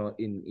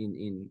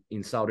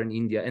southern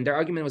India. And their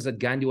argument was that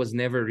Gandhi was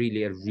never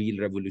really a real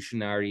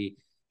revolutionary.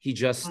 He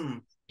just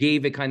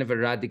gave a kind of a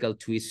radical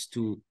twist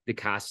to the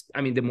caste.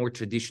 I mean, the more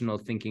traditional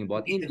thinking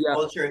about India.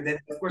 Culture. And then,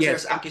 of course,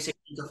 there's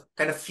accusations of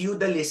kind of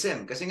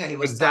feudalism. Kasi nga, he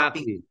was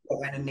tapping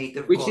kind of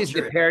native Which culture. Is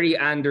the Perry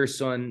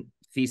Anderson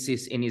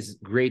thesis in his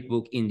great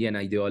book, Indian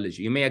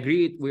Ideology. You may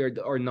agree with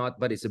it or not,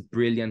 but it's a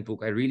brilliant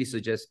book. I really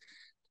suggest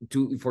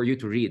for you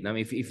to read. I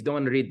mean, if you don't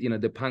want to read,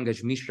 the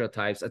Pankaj Mishra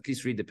types, at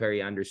least read the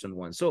Perry Anderson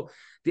one. So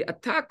the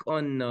attack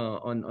on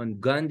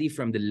Gandhi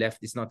from the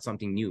left is not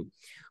something new.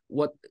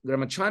 What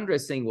Ramachandra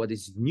is saying, what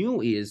is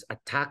new is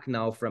attack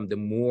now from the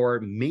more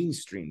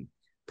mainstream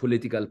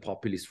political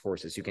populist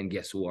forces. You can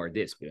guess who are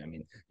this. I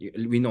mean,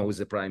 we know who's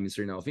the prime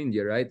minister now of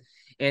India, right?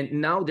 And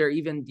now they're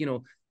even,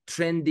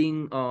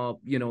 trending,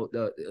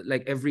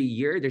 like every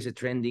year there's a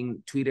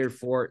trending Twitter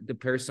for the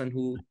person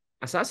who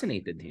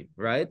assassinated him,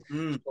 right?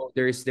 So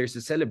there's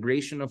a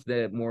celebration of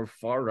the more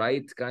far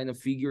right kind of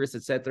figures,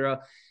 etc.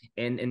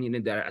 And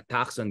there are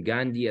attacks on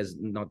Gandhi as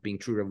not being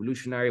true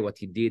revolutionary. What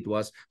he did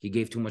was he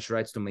gave too much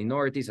rights to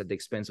minorities at the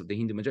expense of the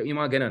Hindu majority.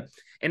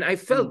 And I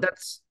felt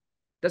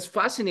that's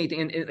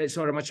fascinating. And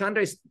so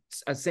Ramachandra is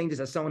saying this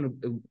as someone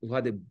who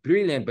had a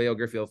brilliant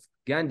biography of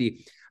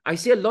Gandhi. I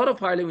see a lot of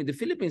parallel with the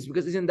Philippines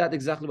because isn't that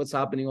exactly what's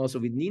happening also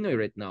with Ninoy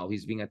right now?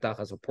 He's being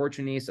attacked as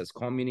opportunist, as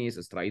communist,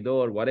 as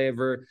traidor,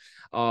 whatever.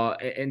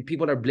 And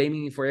people are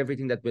blaming him for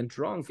everything that went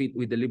wrong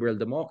with the liberal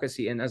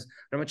democracy. And as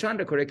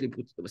Ramachandra correctly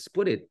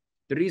put it,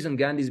 the reason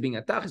Gandhi is being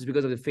attacked is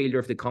because of the failure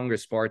of the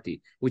Congress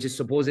party, which is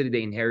supposedly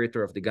the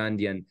inheritor of the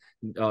Gandhian,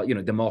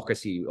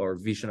 democracy or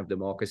vision of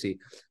democracy.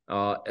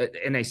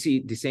 And I see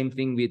the same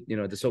thing with,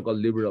 the so-called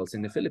liberals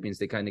in the Philippines.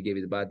 They kind of gave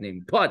it a bad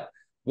name. But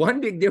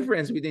one big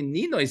difference within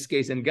Ninoy's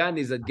case and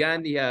Gandhi is that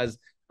Gandhi has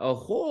a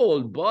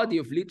whole body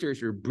of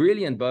literature,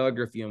 brilliant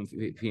biography of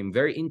him,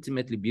 very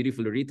intimately,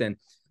 beautifully written.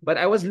 But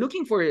I was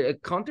looking for a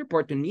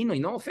counterpart to Ninoy.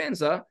 No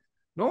offense,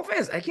 No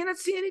offense, I cannot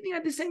see anything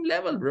at the same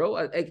level, bro.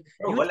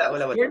 Bro,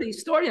 wala. You're the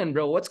historian,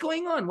 bro. What's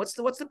going on? What's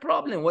the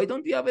problem? Why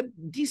don't you have a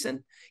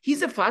decent?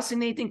 He's a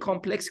fascinating,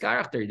 complex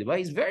character, diba?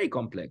 He's very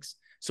complex,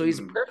 so he's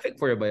perfect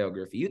for a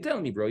biography. You tell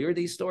me, bro. You're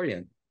the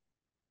historian.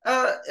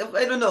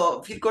 I don't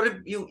know. Feel ko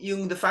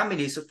yung the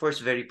family is of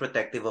course very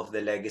protective of the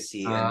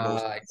legacy, and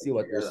most I see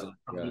what you're saying.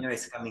 Ninoy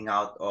is coming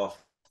out of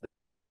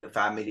the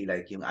family,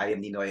 like yung I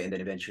Am Ninoy, and then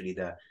eventually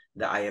the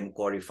I Am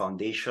Cory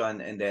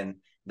Foundation, and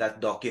then that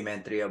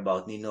documentary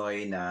about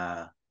Ninoy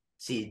na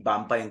si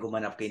Bampa yung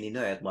gumanap kay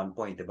Ninoy at one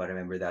point, diba?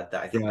 Remember that?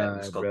 I think that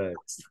was called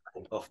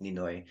of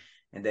Ninoy.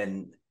 And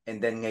then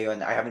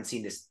ngayon, I haven't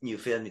seen this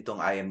new film nitong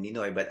I Am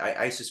Ninoy, but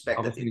I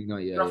suspect that it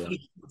roughly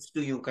goes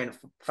to yung kind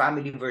of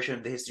family version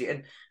of the history.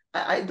 And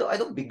I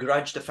don't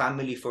begrudge the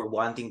family for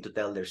wanting to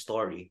tell their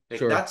story.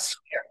 Like that's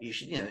fair. You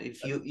should, you know,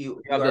 if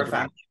you are a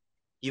family,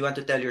 you want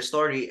to tell your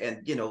story,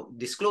 and you know,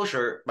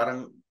 disclosure,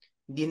 parang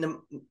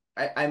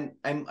I'm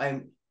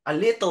a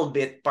little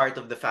bit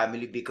part of the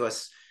family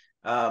because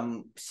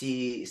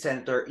si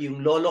Senator,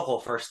 yung lolo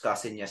ko, first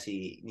cousin niya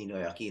si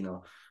Ninoy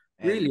Aquino.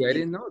 Really? I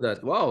didn't know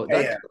that. Wow.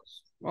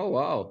 Oh,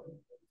 wow.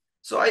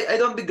 So I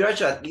don't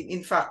begrudge that.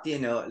 In fact, you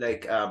know,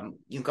 like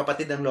yung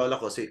kapatid ng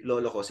lolo ko,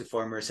 si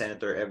former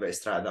Senator Eva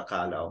Estrada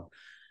Calao.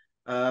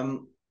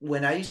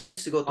 When I used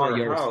to go to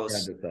her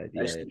house, I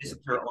used to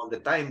visit her all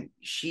the time.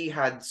 She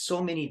had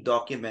so many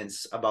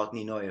documents about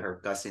Ninoy, her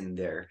cousin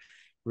there.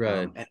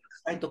 Right. And I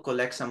was trying to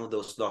collect some of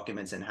those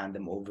documents and hand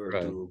them over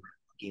to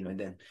Aquino. And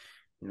then,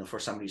 you know, for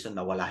some reason,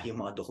 nawala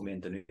yung mga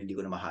dokumento na hindi ko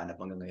na mahanap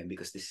hanggang ngayon,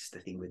 because this is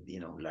the thing with, you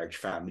know, large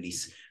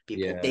families.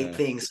 People take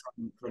things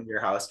from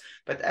your house.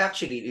 But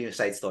actually, you know,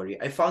 side story,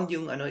 I found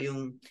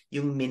yung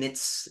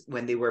minutes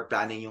when they were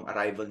planning yung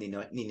arrival ni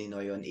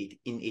Ninoy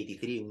in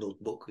 83, yung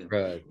notebook. Yung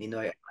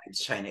Ninoy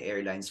China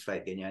Airlines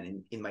flight,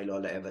 ganyan. In my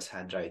Lola Eva's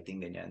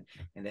handwriting, ganyan.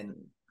 And then,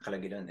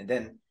 nakalagay doon.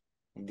 And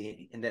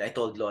then I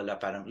told Lola,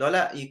 parang,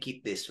 Lola, you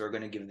keep this. We're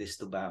gonna give this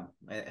to Bam.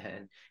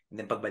 And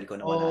then pagbalik ko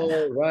na wala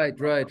na. Right.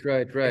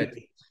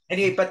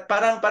 Anyway, but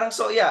parang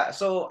so yeah.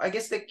 So I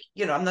guess, like,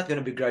 you know, I'm not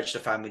gonna begrudge the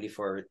family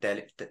for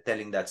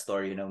telling that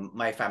story. You know,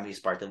 my family is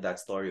part of that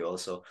story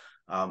also.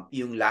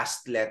 Yung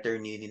last letter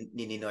ni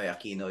Ninoy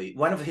Aquino,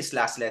 one of his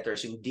last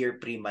letters, yung Dear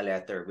Prima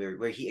letter,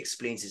 where he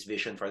explains his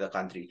vision for the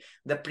country.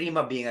 The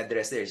Prima being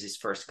addressed there is his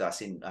first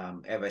cousin,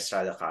 Eva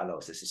Estrada Calao,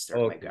 the sister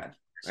of my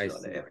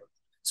grandfather.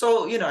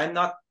 So, you know, I'm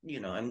not, you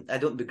know, I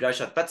don't begrudge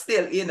that. But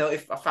still, you know,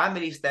 if a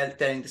family is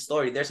telling the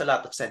story, there's a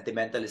lot of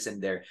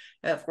sentimentalism there.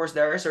 And of course,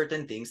 there are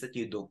certain things that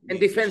you don't. And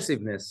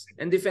defensiveness.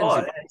 And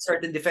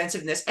certain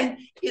defensiveness. And,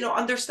 you know,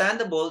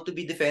 understandable to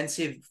be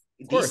defensive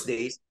these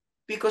days.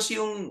 Because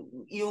yung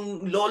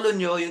lolo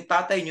nyo, yung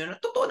tatay nyo,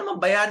 totoo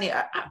naman bayani.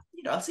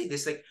 You know, I'll say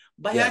this, like,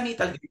 bayani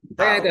talaga.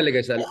 Bayani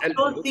talaga siya.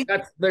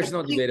 There's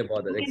no debate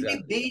about it.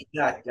 Exactly. Debate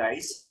that,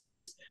 guys.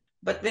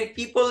 But like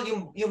people,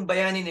 yung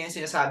bayani na yun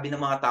sinasabi ng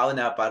mga tao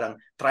na parang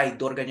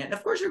traidor, ganyan. Of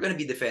course, you're going to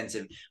be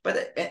defensive.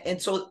 But and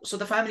so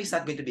the family is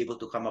not going to be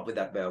able to come up with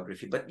that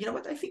biography. But you know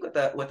what? I think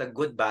what a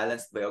good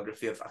balanced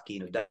biography of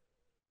Aquino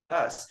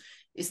does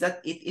is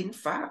that it in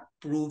fact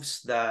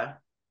proves the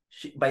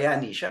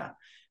bayani siya.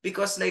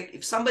 Because like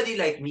if somebody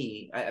like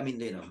me, I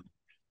mean, you know,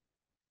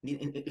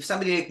 if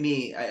somebody like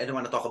me, I don't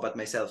want to talk about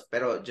myself,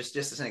 pero just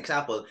as an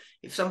example,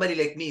 if somebody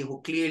like me who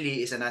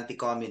clearly is an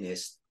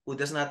anti-communist, who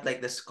does not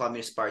like the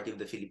Communist Party of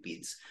the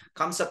Philippines,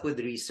 comes up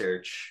with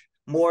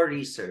more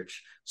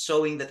research,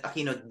 showing that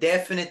Aquino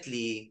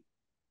definitely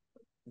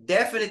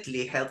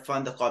helped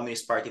fund the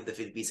Communist Party of the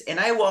Philippines, and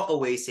I walk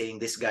away saying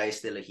this guy is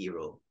still a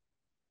hero.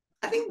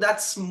 I think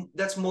that's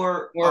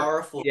more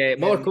powerful. Yeah,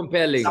 more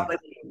compelling.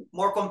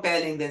 More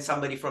compelling than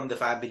somebody from the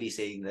family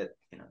saying that,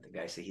 you know, the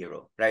guy's a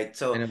hero, right?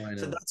 So, I know.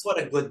 So that's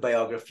what a good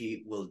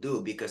biography will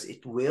do, because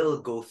it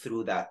will go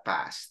through that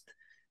past.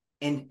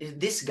 And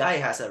this guy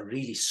has a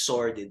really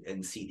sordid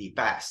and seedy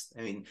past.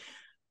 I mean,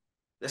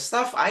 the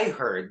stuff I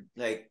heard,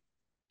 like,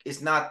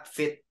 is not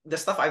fit. The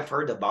stuff I've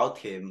heard about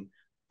him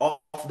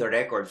off the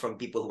record from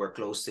people who were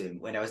close to him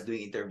when I was doing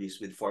interviews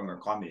with former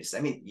communists. I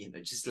mean, you know,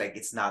 just like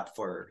it's not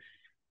for.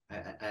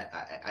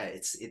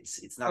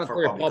 It's not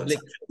for public.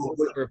 But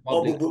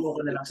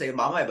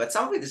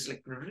some of it is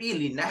like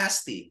really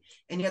nasty,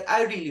 and yet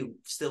I really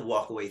still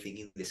walk away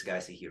thinking this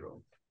guy's a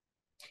hero.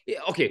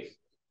 Yeah, okay.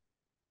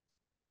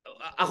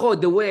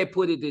 The way I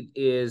put it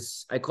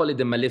is, I call it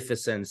the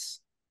maleficent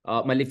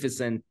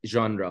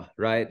genre,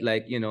 right?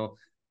 Like, you know,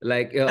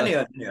 like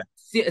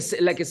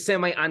like a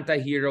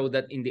semi-anti-hero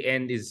that in the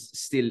end is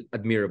still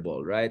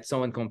admirable, right?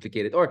 Someone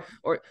complicated, or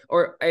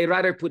I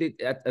rather put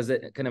it as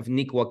a kind of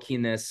Nick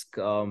Joaquin-esque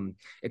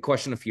A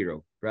Question of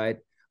Hero, right?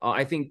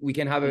 I think we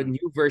can have a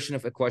new version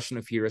of A Question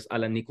of Heroes a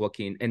la Nick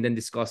Joaquin, and then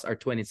discuss our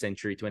 21st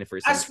century.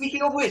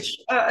 Speaking of which,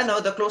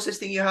 the closest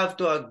thing you have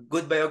to a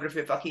good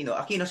biography of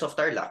Aquino's of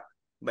Tarlac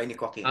by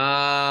Nick Joaquin.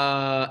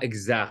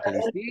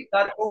 Exactly.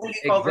 That only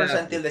covers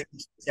until the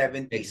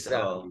 70s.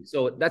 Exactly.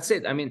 So that's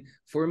it. I mean,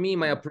 for me,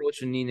 my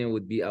approach to Nino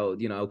would be,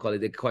 you know, I'll call it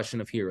the Question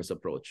of Heroes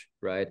approach,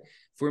 right?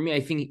 For me,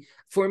 I think,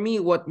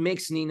 what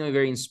makes Nino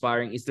very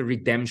inspiring is the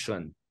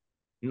redemption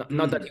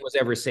Not that he was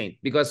ever saint,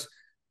 because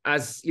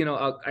as you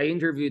know, I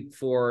interviewed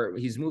for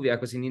his movie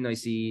ako si Ninoy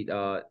si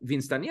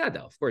Vince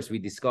Tanyada. Of course, we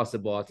discussed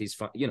about his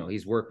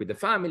his work with the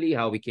family,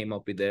 how we came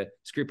up with the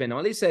script and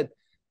all. He said,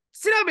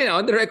 sinabi na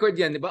on the record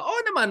yan, di ba?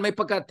 Oh naman, may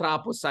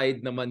pagka-trapo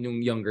side naman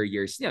yung younger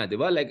years niya, di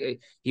ba?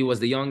 Like, he was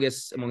the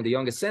youngest, among the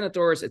youngest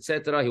senators,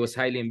 etc. He was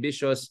highly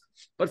ambitious.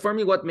 But for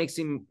me, what makes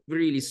him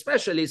really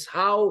special is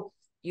how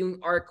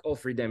yung arc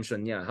of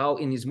redemption niya, how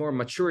in his more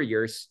mature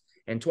years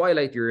and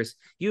twilight years,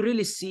 you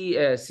really see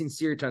a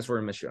sincere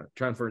transformation.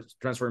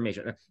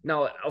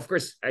 Now, of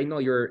course, I know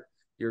you're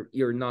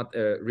not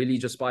a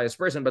religious pious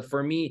person, but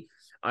for me,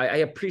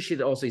 I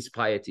appreciate also his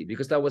piety,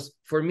 because that was,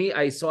 for me,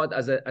 I saw it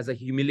as a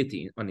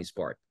humility on his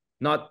part,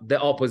 not the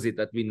opposite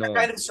that we know.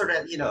 Kind of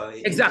surrender,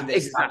 exactly.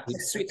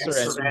 Sweet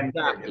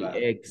surrender.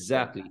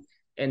 Exactly.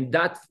 And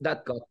that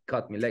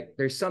got me. Like,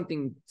 there's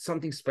something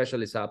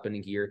special is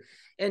happening here.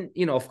 And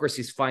of course,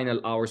 his final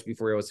hours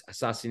before he was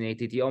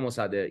assassinated, he almost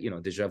had a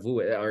deja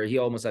vu, or he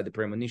almost had the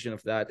premonition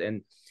of that.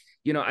 And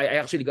I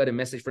actually got a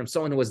message from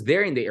someone who was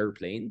there in the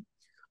airplane.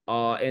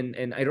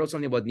 And I wrote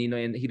something about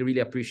Ninoy, and he really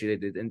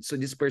appreciated it. And so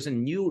this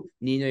person knew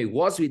Ninoy,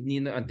 was with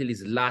Ninoy until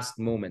his last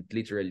moment,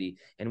 literally,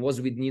 and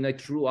was with Ninoy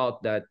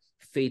throughout that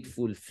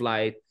fateful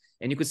flight.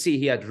 And you could see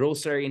he had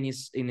rosary in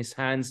his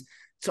hands.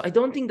 So I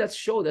don't think that's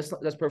show. That's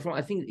perform.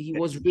 I think he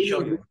was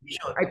really.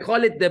 I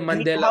call it the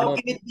Mandela. How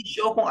can it be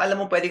show kung alam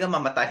mo pwede kang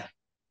mamatay?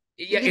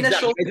 Yeah,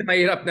 exactly.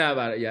 Mahirap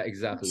na. Yeah,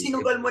 exactly.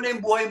 Sinugal mo na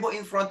yung buhay mo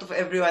in front of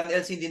everyone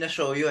else, hindi na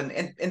show yun.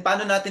 And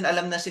paano natin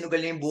alam na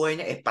sinugal niya yung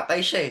buhay niya? Patay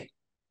siya eh.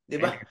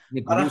 Diba?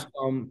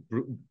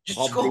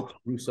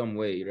 Gruesome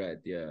way,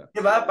 right? Yeah.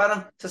 Diba?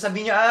 Parang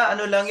sasabihin niya,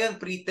 ano lang yun,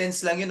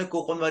 pretense lang yun,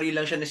 nagkukunwari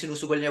lang siya na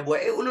sinusugal niya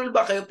buhay. Ulul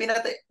ba kayo?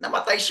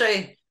 Namatay siya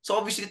eh. So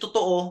obviously,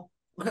 totoo.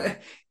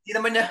 Hindi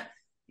naman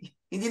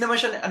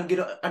siya,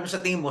 ano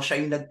sa tingin mo, siya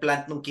yung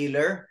nagplant ng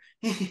killer?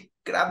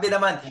 Grabe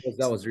naman.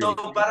 That was really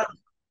so parang,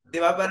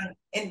 diba? Parang,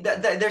 and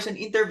there's an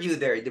interview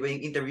there, diba?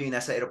 Yung interview yung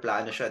nasa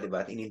aeroplano siya,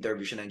 diba?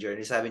 In-interview siya ng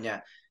journalist. Sabi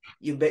niya,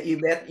 you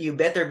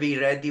better be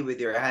ready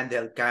with your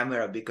handheld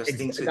camera, because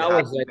things would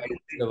happen.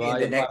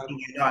 The next thing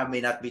you know, I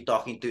may not be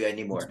talking to you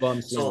anymore.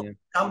 So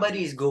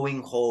somebody is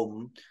going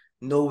home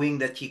knowing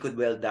that he could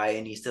well die,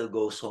 and he still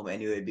goes home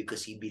anyway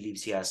because he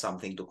believes he has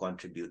something to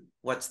contribute.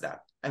 What's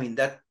that? I mean,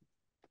 that,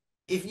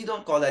 if you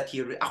don't call that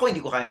hero, ako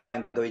hindi ko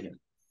kayang gawin yun.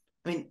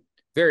 I mean,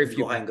 very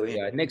few.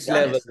 Yeah, next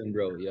level,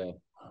 bro. Yeah.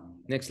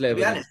 Next level.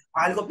 To be honest,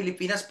 mahal ko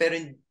Pilipinas, pero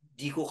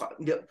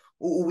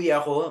uuwi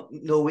ako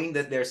knowing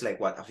that there's like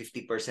what, a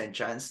 50%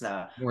 chance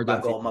na more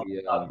than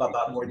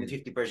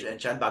 50%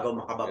 chance bago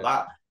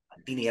makababa,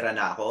 tinira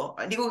na ako.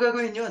 Hindi ko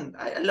gagawin yun.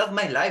 I love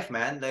my life,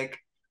 man. Like,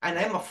 and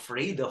I'm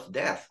afraid of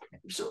death.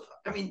 So,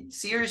 I mean,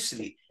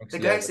 seriously, the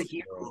guy's a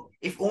hero.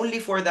 If only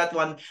for that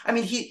one. I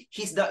mean, he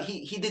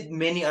did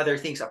many other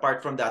things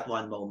apart from that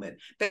one moment.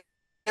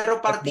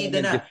 Pero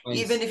partida na.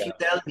 Even if you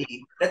tell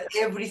me that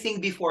everything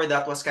before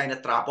that was kind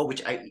of trapo,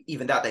 which I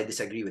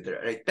disagree with,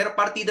 right? Pero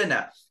partida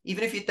na.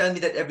 Even if you tell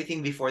me that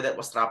everything before that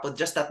was trapo,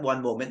 just that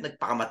one moment,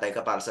 nagpakamatay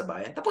ka para sa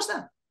bayan, tapos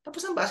na.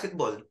 Tapos ng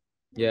basketball.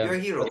 Yeah. You're a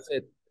hero. That's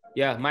it.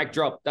 Yeah, mic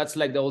drop. That's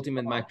like the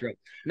ultimate mic drop.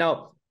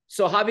 Now,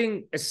 so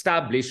having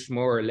established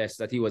more or less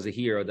that he was a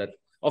hero, that,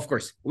 of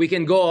course, we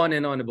can go on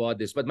and on about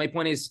this, but my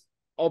point is,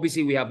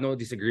 obviously, we have no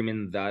disagreement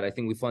in that. I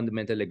think we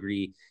fundamentally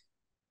agree.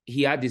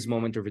 He had this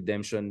moment of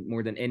redemption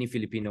more than any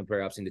Filipino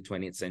perhaps in the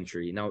 20th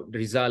century. Now,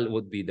 Rizal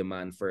would be the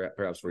man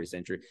perhaps for his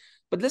century.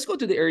 But let's go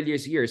to the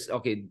earliest years.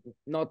 Okay,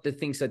 not the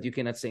things that you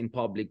cannot say in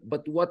public,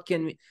 but what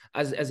can we,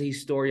 as a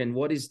historian,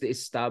 what is the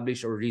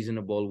established or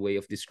reasonable way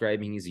of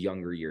describing his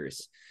younger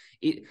years?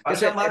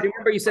 Kasi I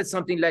remember you said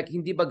something like,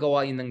 hindi ba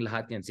gawain ng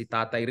lahat yan? Si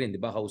tatay rin,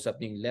 di ba? Kausap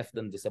niya yung left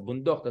sa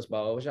bundok, tapos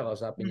bawa siya,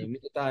 kausapin niya yung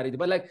military. Di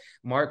ba? Like,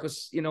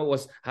 Marcos,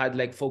 had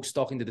like folks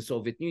talking to the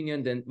Soviet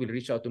Union, then will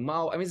reach out to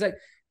Mao. I mean, it's like,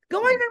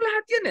 gawain ng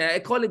lahat yan eh. I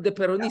call it the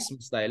Peronism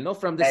style, no?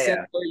 From the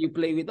center, you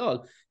play with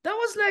all. That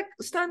was like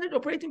standard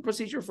operating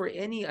procedure for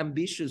any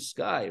ambitious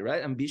guy, right?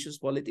 Ambitious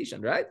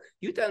politician, right?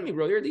 You tell me,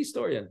 bro. You're the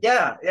historian.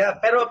 Yeah.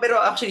 Pero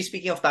actually,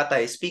 speaking of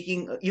tatay,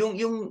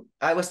 yung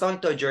I was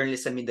talking to a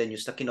journalist sa Mindanao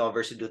News na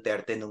kinover si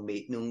Duterte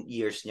nung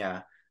years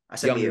niya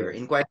as a mayor.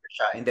 Inquired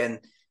siya, and then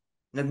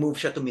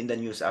nag-move siya to Mindanao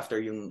News after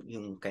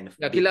yung kind of...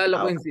 Kilala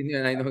ko yung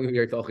senior, I know who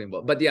you're talking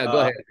about. But yeah, go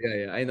ahead.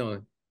 Yeah, I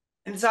know.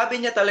 And sabi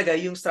niya talaga,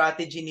 yung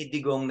strategy ni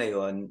Digong na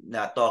yon,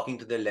 na talking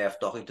to the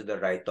left, talking to the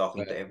right,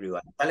 talking to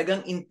everyone,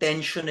 talagang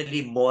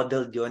intentionally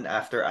modeled yon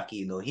after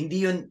Aquino.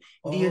 Hindi yun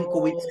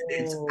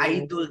coincidence.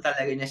 Idol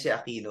talaga niya si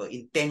Aquino.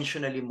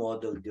 Intentionally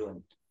modeled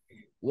yon.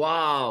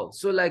 Wow.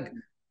 So like,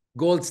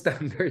 gold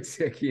standard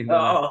si Aquino.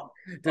 Oo.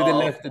 To the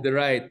left, to the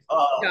right.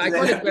 Yeah, to I the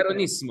call it left.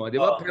 Peronismo, di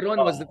ba?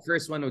 Peron was the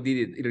first one who did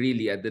it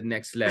really at the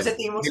next Pero level. sa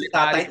tingin mo si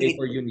Military tatay,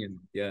 labor union.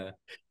 Yeah.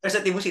 pero sa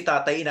tingin mo si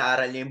tatay,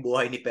 inaaral niya yung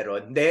buhay ni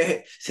Peron.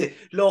 Hindi,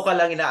 local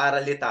lang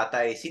inaaral ni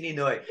tatay, si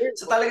Ninoy.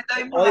 So talaga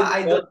tayo yung mga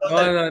idol.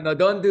 No,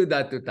 don't do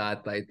that to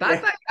Tatay.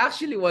 Tatay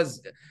actually was,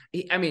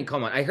 I mean,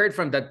 come on. I heard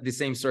from the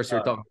same source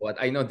you're talking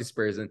about. I know this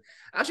person.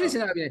 Actually,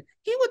 sinabi niya,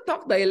 he would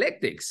talk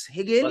dialectics.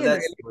 Well, Hegelian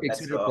that's true. dialectics That's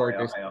with true. Okay,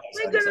 reporters. okay, okay.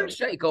 May Sorry, ganun sorry.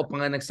 siya. Ikaw pa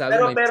nga nagsabi,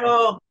 Pero, may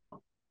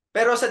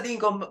pero sa tingin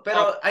ko,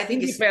 pero I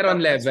think hindi it's Peron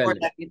level. more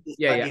likely to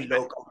Yeah. study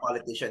local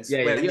politicians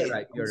Yeah, when you're it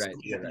right. You're comes right.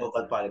 to You're right.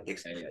 local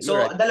politics. Yeah, you're So,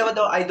 right. dalawa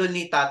daw idol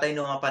ni tatay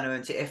noong nga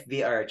panahon, si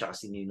FBR at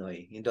si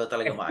Ninoy. Yun daw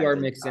talaga mga FBR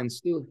idol. makes sense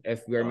too.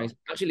 FBR makes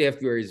actually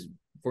FBR is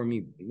for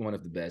me one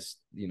of the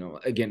best. You know,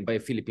 again by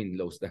Philippine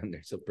low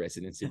standards of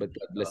presidency, but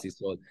God bless his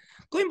soul.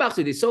 Going back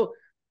to this, so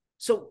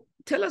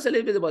tell us a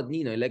little bit about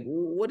Ninoy. Like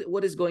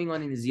what is going on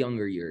in his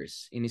younger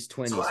years, in his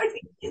 20s? So I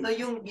think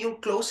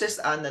yung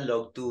closest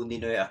analog to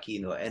Ninoy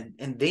Aquino, and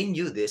they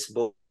knew this,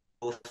 both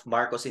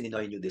Marcos and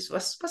Ninoy knew this,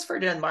 was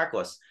Ferdinand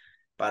Marcos.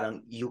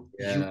 Parang UP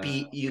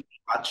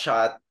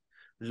hotshot,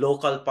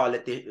 local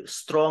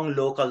strong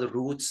local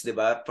roots, di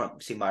ba? From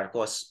si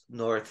Marcos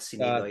North, si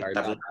Ninoy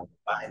Tarlac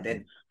pa. And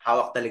then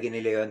hawak talaga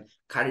nila yun.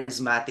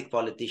 Charismatic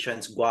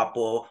politicians,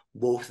 guapo,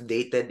 both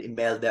dated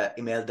Imelda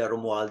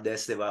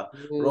Romualdez, di ba?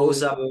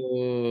 Rosa.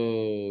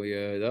 Oh,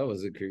 yeah, that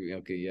was a creepy.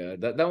 Okay, yeah,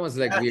 that was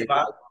like weird.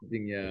 Diba?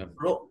 Yeah.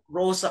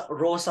 Rose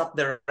up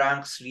the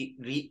ranks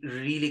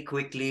really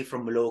quickly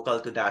from local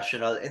to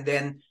national, and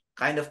then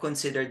kind of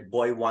considered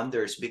boy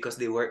wonders because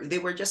they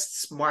were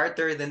just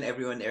smarter than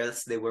everyone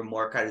else. They were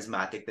more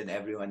charismatic than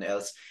everyone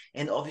else,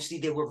 and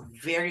obviously they were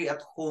very at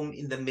home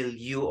in the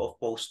milieu of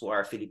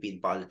post-war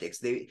Philippine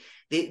politics. They're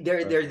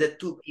the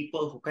two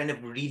people who kind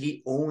of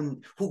really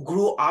who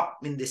grew up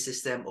in the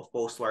system of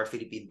post-war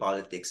Philippine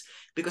politics,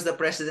 because the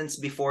presidents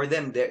before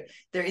them, they're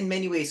in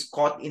many ways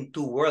caught in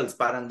two worlds.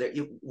 Parang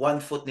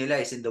one foot nila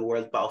is in the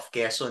world pa of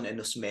Quezon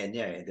and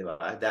Osmeña, di ba?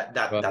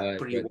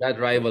 That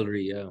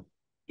rivalry, yeah.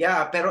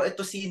 Yeah, pero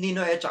ito si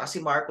Ninoy at si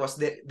Marcos,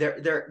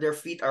 their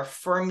feet are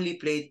firmly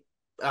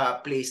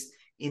placed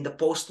in the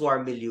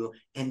post-war milieu,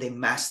 and they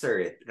master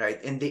it,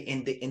 right? And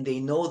they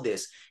know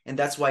this, and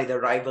that's why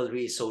the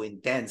rivalry is so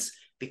intense,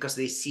 because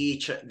they see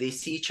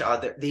each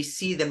other, they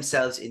see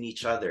themselves in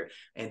each other,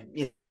 and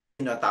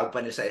tawag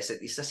pa nila sa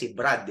isa't isa si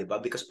Brad, di ba?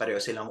 Because pareho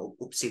silang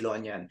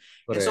upsilon yan.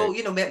 And so,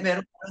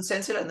 meron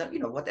sense sila na,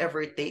 whatever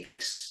it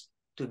takes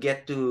to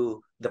get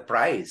to the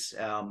prize.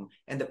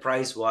 And the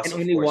prize was, of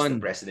course, the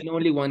president. And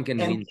only one can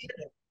win.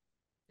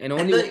 And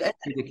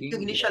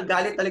yung initial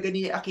galit talaga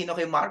ni Aquino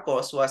kay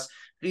Marcos was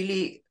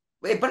really,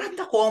 Brad,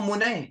 nakuha mo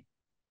na eh.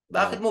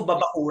 Bakit mo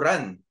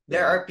babakuran?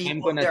 There are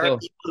people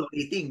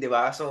waiting, di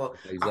ba? So,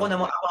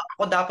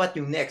 ako dapat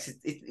yung next.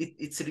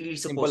 It's really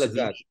supposed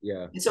to be.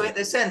 Yeah. And so in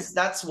a sense,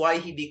 that's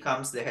why he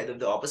becomes the head of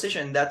the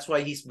opposition. That's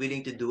why he's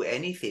willing to do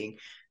anything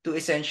to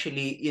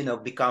essentially,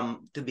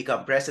 become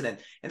president.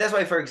 And that's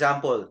why, for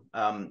example,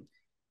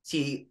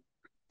 si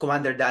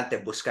Commander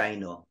Dante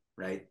Buscaino,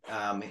 right?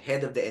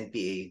 Head of the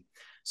NPA.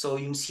 So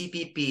yung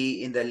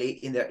CPP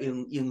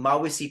yung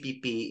Maui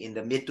CPP in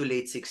the mid to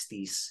late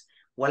 60s,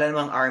 wala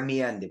namang army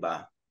yan, di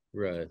ba?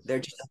 Right. They're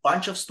just a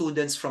bunch of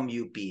students from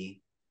UP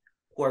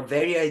who are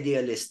very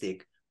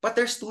idealistic, but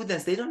they're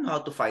students. They don't know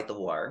how to fight a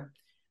war.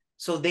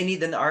 So they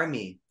need an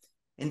army.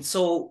 And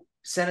so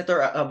Senator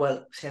na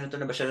ba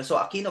siya? So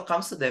Aquino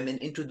comes to them and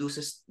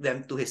introduces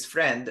them to his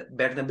friend,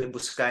 Bernabe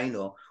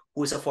Buscaino,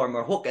 who is a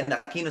former Hook, and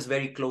Aquino is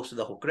very close to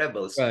the Hook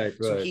rebels. Right.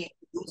 So he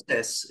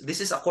introduces,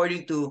 this is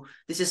according to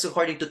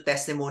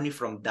testimony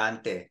from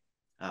Dante.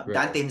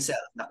 Dante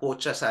himself,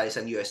 na-quote siya sa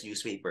isang US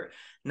newspaper,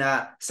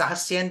 na sa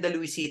Hacienda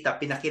Luisita,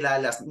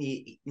 pinakilala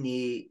ni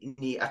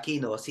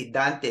Aquino si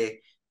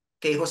Dante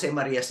kay Jose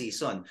Maria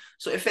Sison.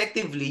 So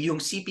effectively, yung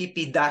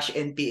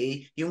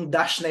CPP-NPA, yung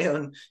dash na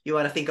yun, you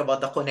want to think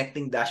about the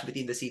connecting dash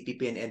between the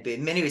CPP and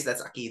NPA. In many ways, that's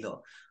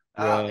Aquino.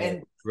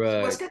 And he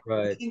was kind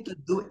of willing to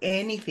do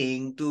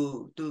anything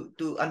to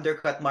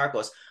undercut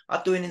Marcos,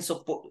 up to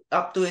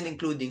and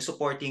including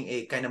supporting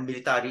a kind of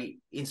military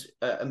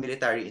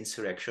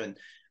insurrection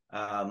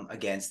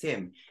against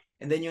him.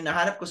 And then yung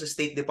nahanap ko sa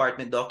State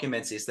Department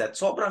documents is that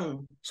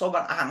sobrang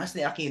angas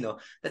ni Aquino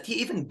that he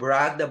even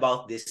bragged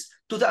about this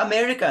to the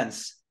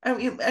Americans. I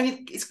mean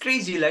it's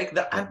crazy, like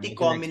the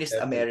anti-communist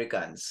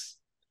Americans,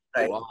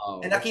 right? Wow.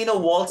 And Aquino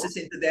waltzes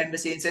into the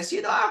embassy and says,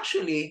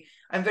 actually,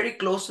 I'm very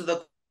close to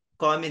the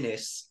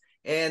communists,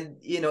 and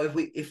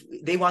if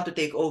they want to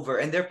take over,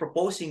 and they're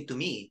proposing to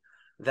me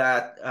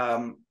that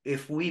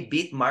if we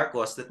beat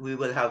Marcos, that we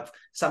will have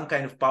some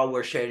kind of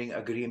power sharing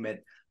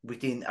agreement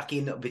between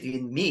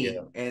me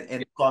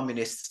and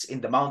communists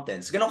in the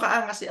mountains. Ganon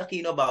kaangas si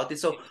Aquino about it.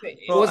 So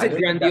was it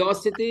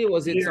grandiosity?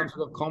 Was it some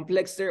sort of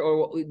complex there,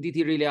 or did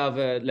he really have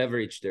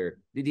leverage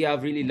there? Did he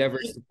have really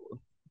leverage?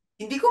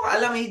 Hindi ko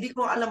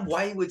alam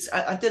why would,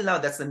 until now,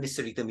 that's the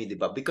mystery to me,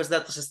 diba? Because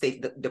that was a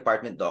State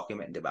Department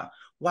document, diba?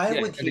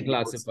 Why would he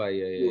classify?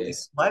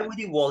 Why would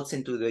he waltz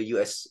into the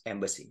US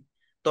embassy,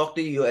 talk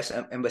to US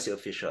embassy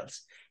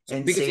officials,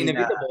 and Because say na,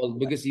 inevitable,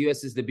 because the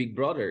US is the big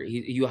brother.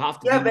 You have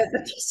to yeah, be.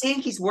 but he's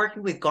saying he's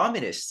working with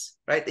communists,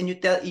 right? And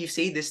you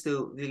say this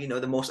to, you know,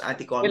 the most Wait lang,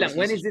 anti-communist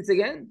when is this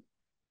again?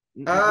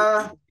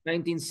 uh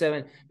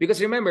 1970. Because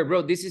remember,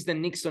 bro, this is the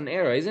Nixon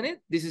era, isn't it?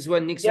 This is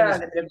when Nixon yeah,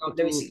 is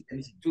let me see.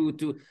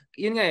 to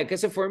yun nga,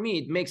 kasi for me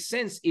it makes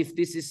sense if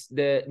this is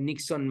the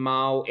Nixon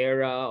Mao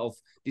era of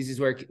this is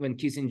where when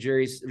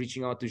Kissinger is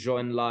reaching out to Zhou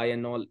Enlai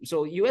and all.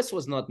 So US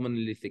was not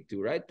monolithic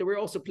too, right? They were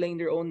also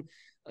playing their own,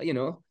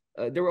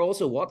 they were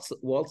also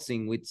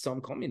waltzing with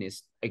some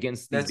communists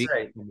against the That's big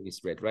right.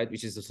 communist threat, right?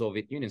 Which is the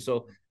Soviet Union.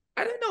 So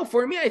I don't know.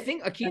 For me, I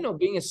think Aquino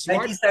being a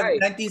smart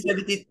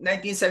 1970, guy.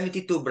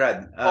 1972,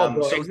 Brad. Oh,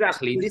 bro, So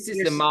exactly. This is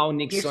the Mao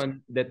here's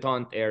Nixon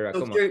detente era.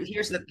 so Come on.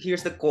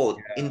 here's the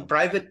quote Yeah. in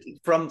private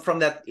from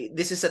that.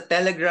 This is a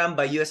telegram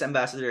by U.S.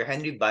 Ambassador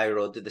Henry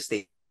Byro to the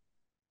State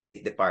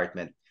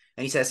Department,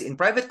 and he says, in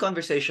private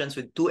conversations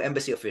with two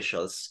embassy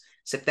officials,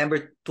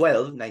 September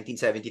 12,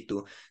 1972,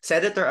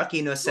 Senator Aquino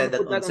You want said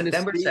to that put on that on the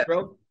September screen, 7,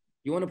 bro?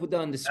 You want to put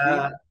that on the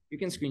screen? uh, You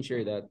can screen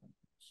share that.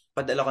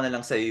 padala ko na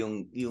lang sa'yo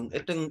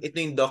ito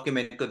yung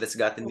document ko that's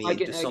gotten me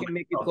into I so can much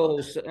make it trouble.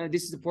 co-host.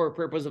 This is for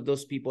purpose of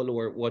those people who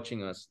are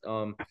watching us.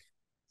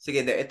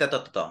 Sige, ito.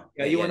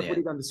 Yeah, you want to put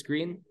it on the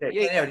screen?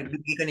 Yeah.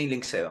 Bigay ko na yung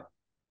link sa'yo.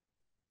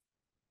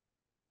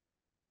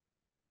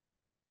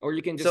 Or you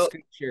can just So,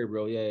 screen share,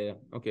 bro.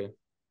 Yeah. Okay.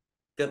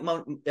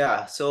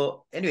 yeah.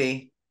 So,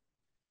 anyway,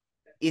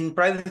 in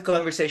private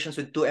conversations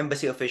with two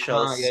embassy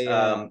officials,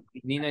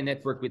 Ninoy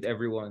network with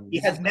everyone. he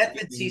had met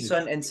with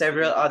Season and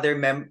several other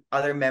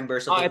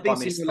members of the ito yung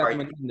Communist sinulat Party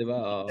mo nun, di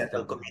ba?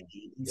 Central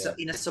Committee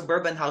in a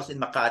suburban house in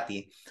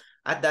Makati.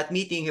 At that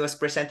meeting, he was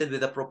presented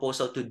with a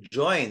proposal to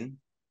join.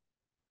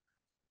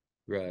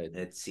 Right.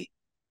 Let's see.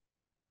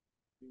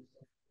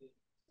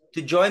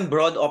 To join a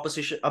broad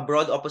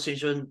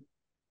opposition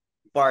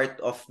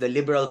part of the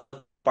Liberal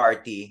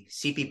Party,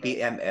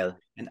 CPP-ML,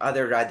 and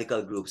other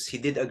radical groups. He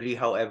did agree,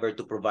 however,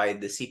 to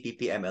provide the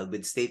CPP-ML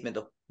with statement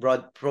of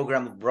broad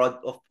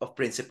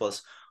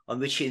principles on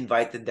which he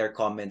invited their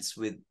comments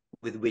with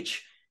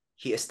which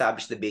he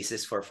established the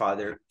basis for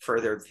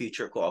further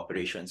future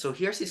cooperation. So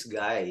here's this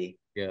guy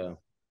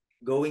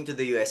going to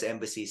the U.S.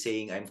 Embassy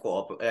saying, I'm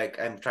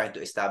trying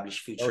to establish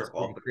future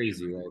cooperation.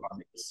 Crazy, right?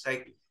 It's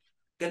like,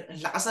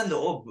 lakas ng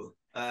loob.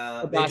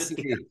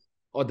 Audacity.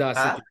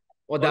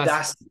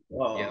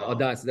 Oh. Yeah,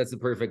 audacity. That's the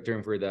perfect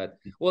term for that.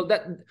 Well,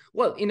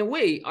 in a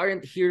way,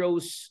 aren't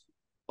heroes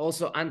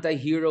also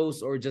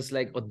anti-heroes or just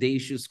like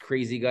audacious,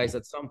 crazy guys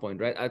at some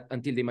point, right?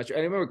 Until they mature.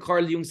 I remember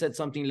Carl Jung said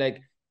something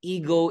like,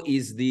 ego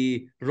is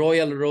the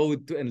royal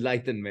road to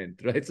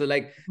enlightenment, right? So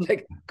like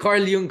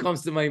Carl Jung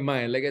comes to my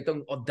mind, like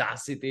itong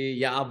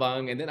audacity,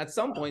 yabang, and then at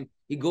some point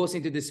he goes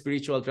into the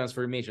spiritual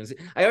transformations.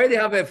 I already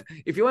have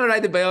if you want to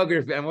write a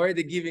biography, I'm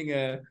already giving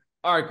a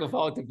arc of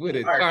how to put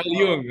it. Carl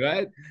Jung,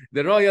 right?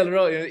 The royal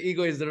road,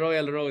 ego is the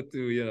royal road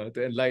to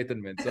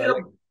enlightenment.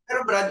 So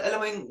pero Brad, alam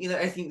mo yung,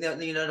 I think na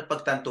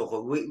napagtanto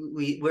ko,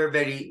 we're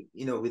very,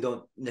 we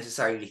don't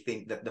necessarily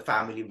think that the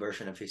family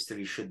version of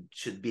history should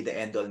be the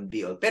end all and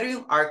be all. Pero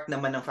yung arc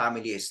naman ng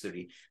family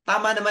history,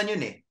 tama naman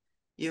yun eh.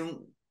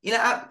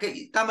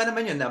 Tama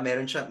naman yun na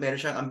meron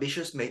siyang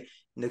ambitious,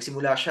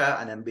 nagsimula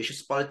siya an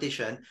ambitious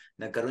politician,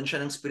 nagkaroon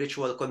siya ng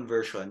spiritual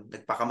conversion,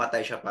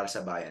 nagpakamatay siya para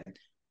sa bayan.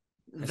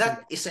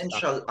 That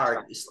essential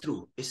arc is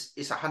true, is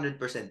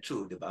 100%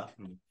 true, di ba?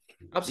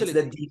 Absolutely. It's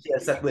the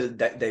details that will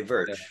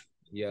diverge.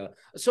 Yeah.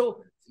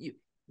 So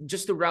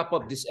just to wrap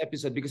up this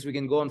episode, because we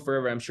can go on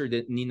forever, I'm sure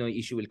the Ninoy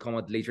issue will come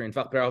out later. In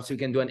fact, perhaps we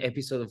can do an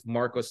episode of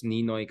Marcos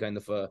Ninoy, kind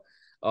of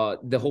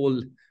the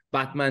whole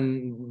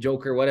Batman,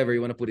 Joker, whatever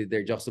you want to put it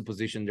there,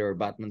 juxtaposition there, or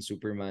Batman,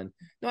 Superman.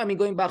 No, I mean,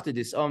 going back to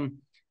this,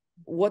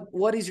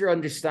 what is your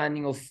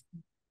understanding of,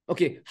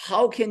 okay,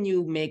 how can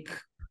you make,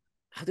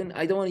 I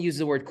don't want to use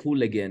the word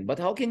cool again, but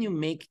how can you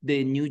make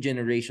the new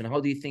generation, how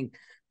do you think,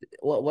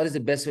 what is the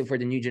best way for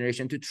the new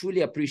generation to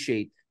truly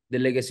appreciate the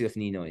legacy of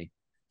Ninoy?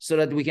 So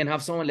that we can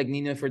have someone like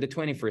Ninoy for the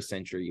 21st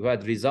century. We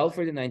had Rizal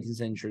for the 19th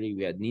century.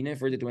 We had Ninoy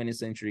for the 20th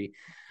century.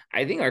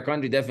 I think our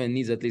country definitely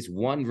needs at least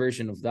one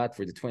version of that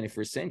for the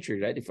 21st century,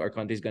 right? If our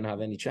country is going to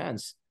have any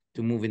chance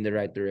to move in the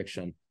right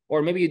direction.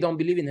 Or maybe you don't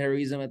believe in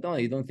heroism at all.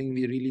 You don't think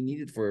we really need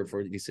it for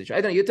this century.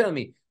 I don't know. You tell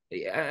me.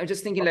 I'm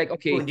just thinking like,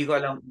 okay,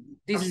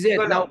 this is it.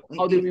 Now,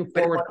 how do we move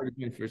forward for the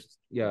 21st?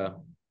 Yeah.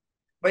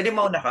 Pwede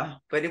mauna ka?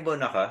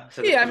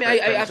 Yeah, I mean,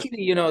 I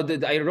actually,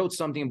 I wrote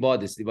something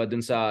about this, diba,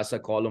 dun sa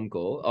column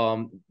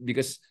ko,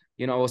 because,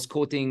 I was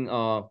quoting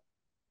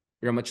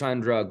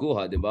Ramachandra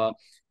Guha, diba,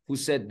 who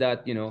said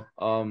that,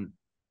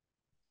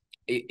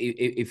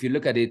 if you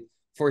look at it,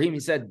 for him, he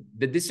said,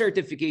 the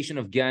desertification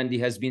of Gandhi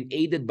has been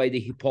aided by the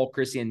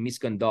hypocrisy and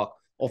misconduct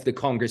of the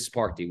Congress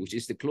Party, which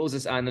is the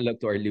closest analog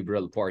to our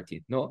Liberal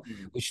Party,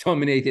 which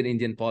dominated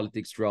Indian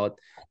politics throughout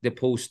the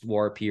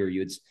post-war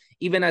periods.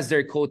 Even as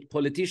their, quote,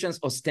 politicians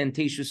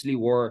ostentatiously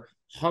wore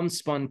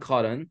homespun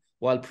cotton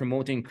while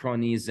promoting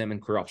cronyism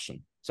and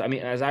corruption. So, I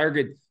mean, as I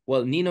argued,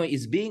 well, Ninoy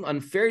is being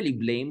unfairly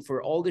blamed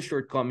for all the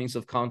shortcomings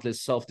of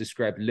countless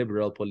self-described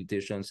liberal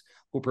politicians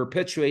who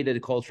perpetuated a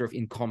culture of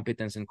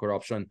incompetence and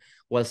corruption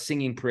while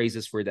singing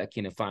praises for the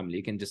Aquino family.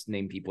 You can just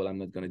name people. I'm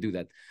not going to do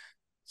that.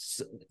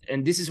 So,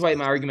 and this is why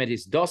my argument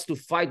is, thus, to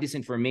fight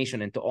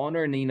disinformation and to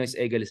honor Ninoy's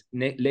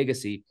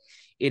legacy,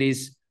 it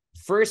is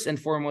first and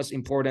foremost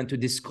important to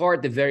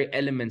discard the very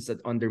elements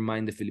that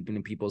undermine the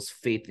Filipino people's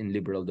faith in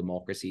liberal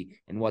democracy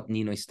and what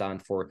Ninoy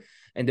stand for.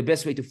 And the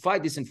best way to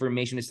fight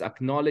disinformation is to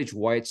acknowledge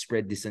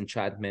widespread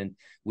disenchantment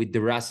with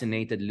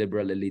deracinated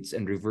liberal elites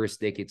and reverse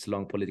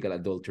decades-long political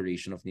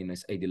adulteration of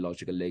Ninoy's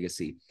ideological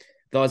legacy.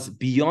 Thus,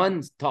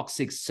 beyond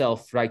toxic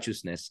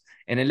self-righteousness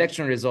and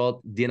election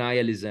result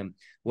denialism,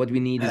 what we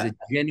need is a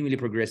genuinely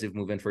progressive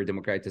movement for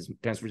democratic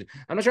transformation.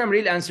 I'm not sure I'm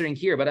really answering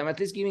here, but I'm at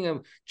least giving a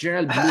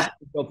general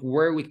blueprint of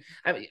where we...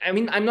 I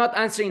mean, I'm not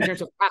answering in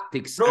terms of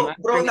tactics. Bro,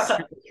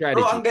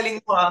 ang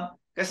galing mo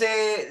Kasi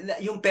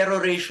yung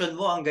peroration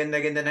mo, ang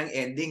ganda-ganda ng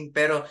ending,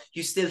 pero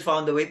you still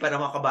found a way para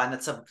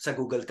makabanat sa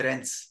Google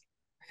Trends.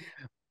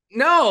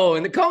 No,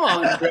 come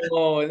on,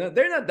 bro. No,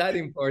 they're not that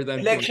important.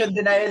 Election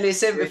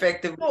denialism,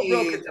 effectively.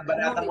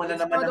 Nabanatan mo na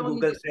naman ng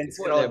Google Trends.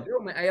 Bro,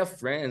 I have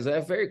friends.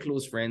 I have very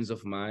close friends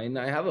of mine.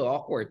 I have an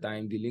awkward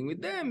time dealing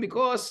with them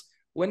because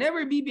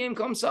whenever BBM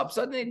comes up,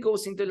 suddenly it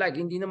goes into like,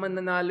 hindi naman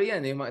nanalo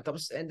yan.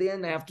 Tapos, and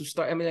then I have to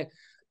start, I mean, like,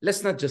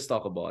 let's not just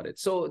talk about it.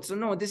 So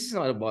no, this is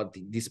not about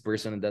this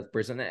person and that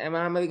person. I'm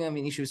having an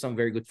issue with some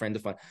very good friend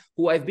of mine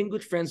who I've been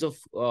good friends of.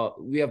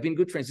 We have been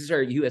good friends. These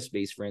are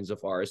US-based friends of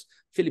ours,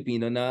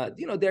 Filipino. Na,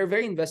 you know, they're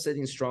very invested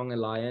in strong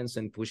alliance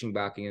and pushing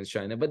back against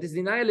China. But this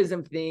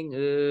denialism thing,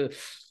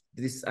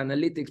 this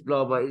analytics,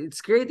 blah, blah,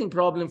 it's creating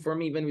problem for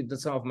me even with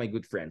some of my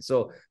good friends.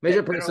 So,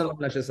 medyo personal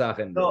na siya sa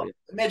akin. No,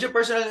 medyo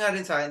personal nga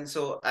rin sa akin.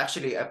 So,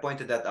 actually, I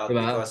pointed that out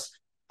because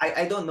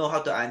I don't know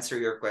how to answer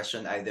your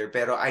question either,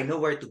 pero I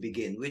know where to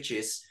begin, which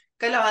is,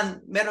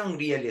 kailangan merong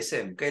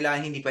realism.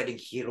 Kailangan hindi pwedeng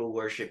hero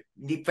worship.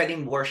 Hindi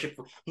pwedeng worship.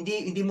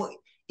 Hindi mo,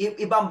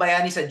 ibang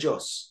bayani sa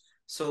Diyos.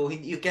 So,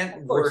 you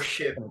can't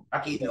worship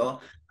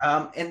Aquino.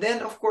 And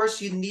then, of course,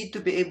 you need to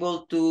be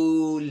able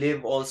to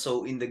live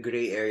also in the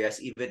gray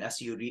areas, even as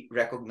you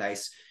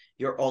recognize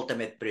your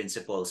ultimate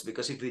principles.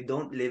 Because if we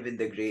don't live in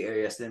the gray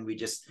areas, then we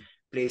just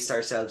place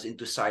ourselves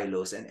into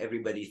silos and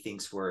everybody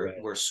thinks we're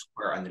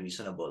super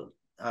unreasonable.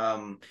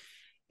 And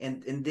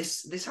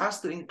this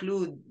has to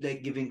include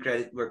like giving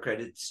credit where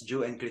credit's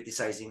due and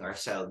criticizing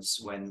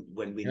ourselves when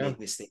we make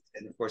mistakes,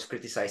 and of course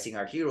criticizing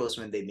our heroes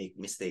when they make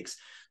mistakes.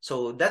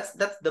 So that's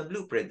the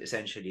blueprint,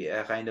 essentially,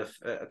 a kind of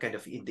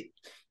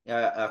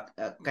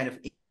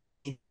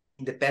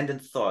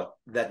independent thought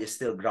that is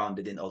still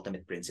grounded in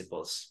ultimate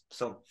principles.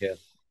 So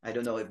I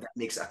don't know if that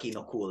makes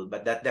Aquino cool,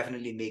 but that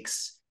definitely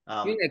makes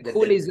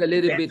cool is a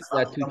little bit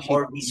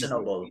more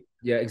reasonable.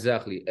 Yeah,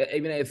 exactly. I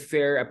mean, a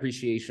fair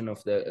appreciation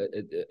of the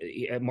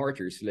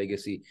martyr's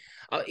legacy.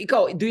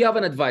 Ikaw, do you have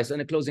an advice on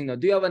a closing note?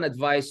 Do you have an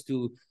advice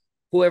to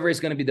whoever is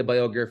going to be the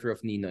biographer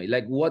of Ninoy?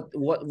 Like,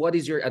 what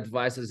is your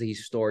advice as a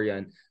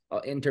historian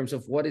in terms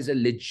of what is a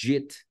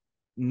legit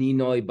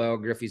Ninoy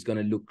biography is going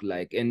to look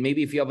like? And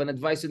maybe if you have an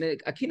advice to the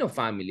Aquino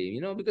family,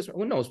 you know, because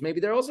who knows, maybe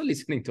they're also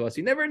listening to us.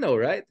 You never know,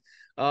 right?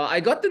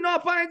 I got to know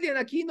apparently an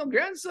Aquino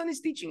grandson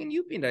is teaching in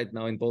UP right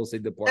now in policy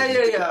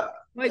department. Yeah.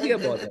 No idea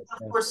about that.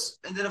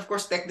 Of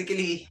course,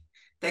 technically,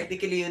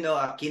 you know,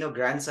 Aquino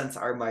grandsons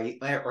are my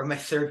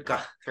third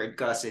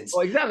cousins.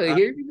 Oh, exactly.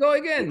 Here we go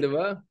again,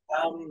 diba?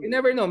 You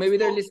never know. Maybe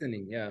they're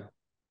listening. Yeah.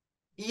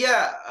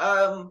 Yeah.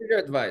 What's your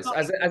advice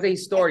as a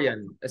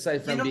historian,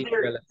 aside from being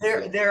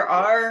there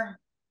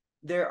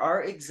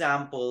are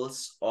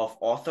examples of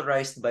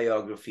authorized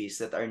biographies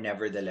that are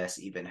nevertheless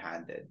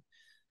even-handed.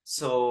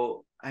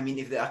 So, I mean,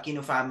 if the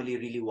Aquino family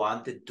really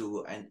wanted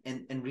to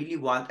and really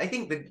want, I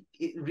think that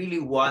it really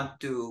want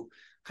to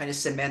kind of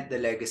cement the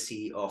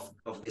legacy of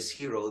this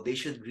hero, they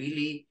should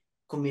really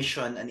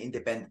commission an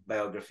independent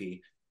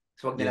biography.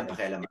 So, wag nilang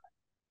pakialaman.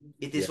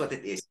 It is what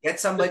it is. Get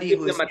somebody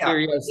who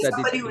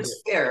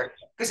is fair.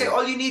 Because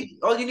all you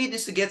need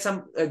is to get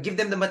give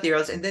them the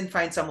materials and then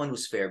find someone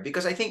who's fair.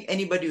 Because I think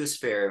anybody who's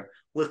fair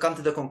will come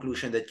to the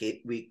conclusion that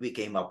we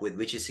came up with,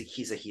 which is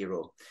he's a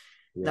hero.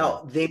 Yeah.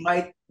 Now,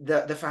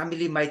 the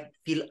family might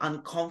feel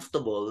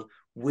uncomfortable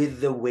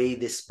with the way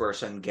this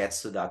person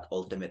gets to that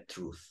ultimate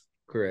truth.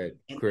 Correct.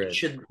 I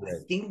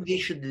think they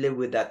should live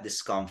with that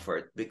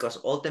discomfort, because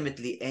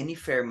ultimately any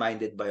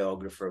fair-minded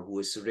biographer who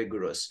is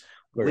rigorous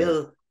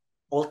will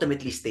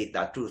ultimately state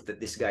that truth, that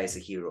this guy is a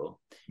hero.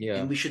 Yeah.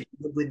 And we should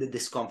live with the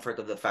discomfort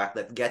of the fact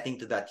that getting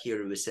to that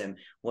heroism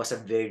was a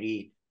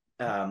very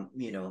a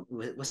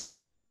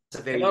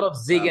lot of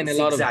zig and a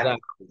lot of zag.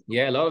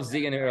 Yeah, a lot of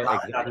zig and a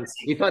lot of zag.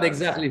 We thought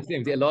exactly the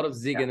same thing. A lot of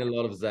zig and a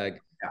lot of zag.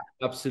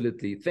 Yeah.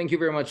 Absolutely. Thank you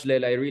very much,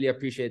 Leila. I really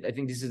appreciate it. I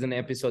think this is an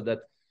episode that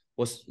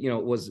was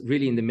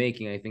really in the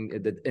making. I think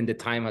and the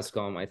time has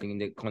come, I think, in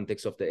the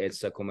context of the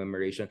EDSA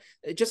commemoration.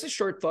 Just a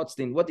short thoughts,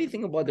 Tin. What do you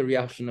think about the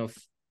reaction of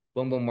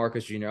Bongbong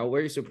Marcos Jr.? Were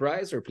you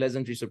surprised or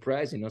pleasantly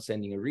surprised,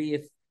 sending a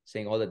wreath,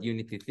 saying all that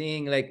unity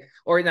thing, like,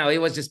 or now he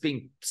was just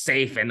being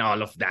safe and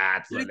all of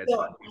that. So let's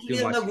not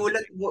too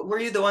much. Were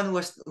you the one who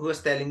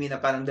was telling me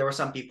na parang there were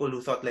some people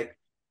who thought like,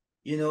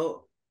 you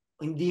know,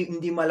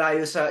 hindi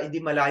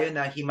malayo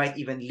na he might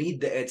even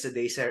lead the EDSA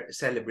Day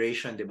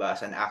celebration, diba,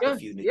 as an act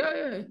of unity.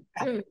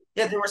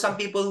 Yeah, there were some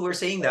people who were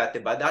saying that,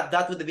 diba?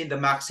 That would have been the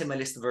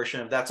maximalist version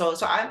of that. So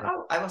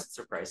I wasn't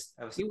surprised.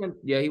 He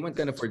went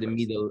kind of for the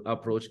middle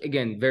approach.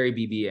 Again, very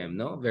BBM,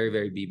 no? Very,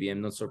 very BBM.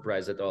 Not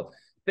surprised at all.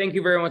 Thank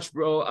you very much,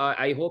 bro.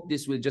 I hope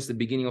this will just the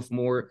beginning of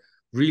more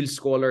real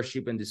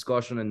scholarship and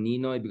discussion on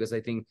Ninoy, because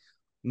I think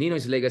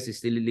Ninoy's legacy is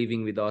still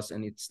living with us,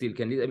 and it still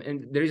can live.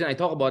 And the reason I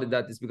talk about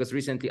that is because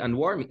recently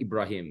Anwar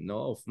Ibrahim,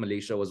 no, of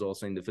Malaysia, was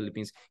also in the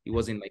Philippines. He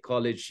was in my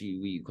college.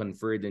 We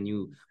conferred a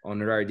new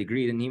honorary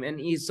degree on him, and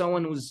he's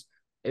someone who's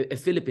a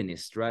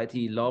Filipinist, right?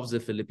 He loves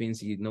the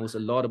Philippines. He knows a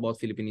lot about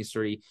Philippine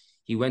history.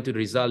 He went to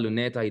Rizal,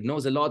 Luneta. He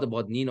knows a lot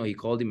about Ninoy. He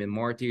called him a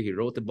martyr. He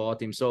wrote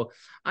about him. So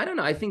I don't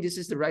know. I think this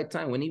is the right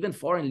time when even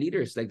foreign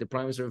leaders like the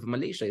Prime Minister of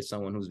Malaysia is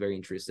someone who's very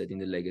interested in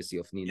the legacy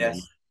of Ninoy.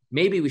 Yes.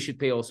 Maybe we should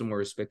pay also more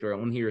respect to our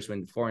own heroes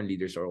when foreign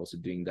leaders are also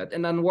doing that.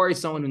 And Anwar is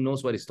someone who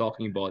knows what he's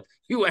talking about.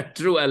 He went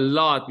through a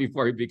lot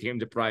before he became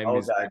the Prime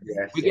Minister. God,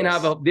 yes, we can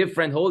have a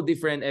whole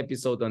different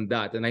episode on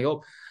that. And I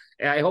hope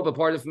a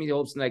part of me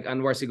hopes like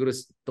Anwar siguro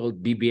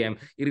told BBM,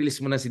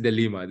 i-release mo na si De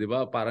Lima, di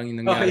ba? Parang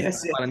yung nangyari,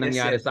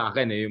 nangyari sa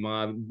akin yung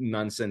mga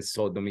nonsense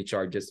sodomy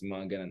charges,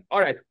 mga ganun.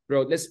 All right,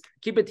 bro, let's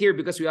keep it here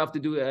because we have to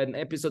do an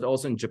episode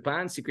also in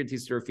Japan, Secret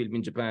History of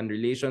Philippine-Japan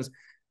relations.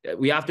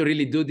 We have to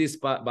really do this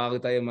bago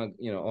tayo mag,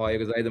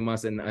 ohayo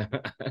gozaimasu and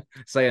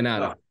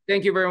sayonara.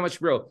 Thank you very much,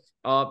 bro.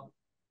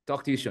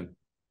 Talk to you soon.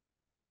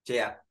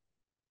 Yeah.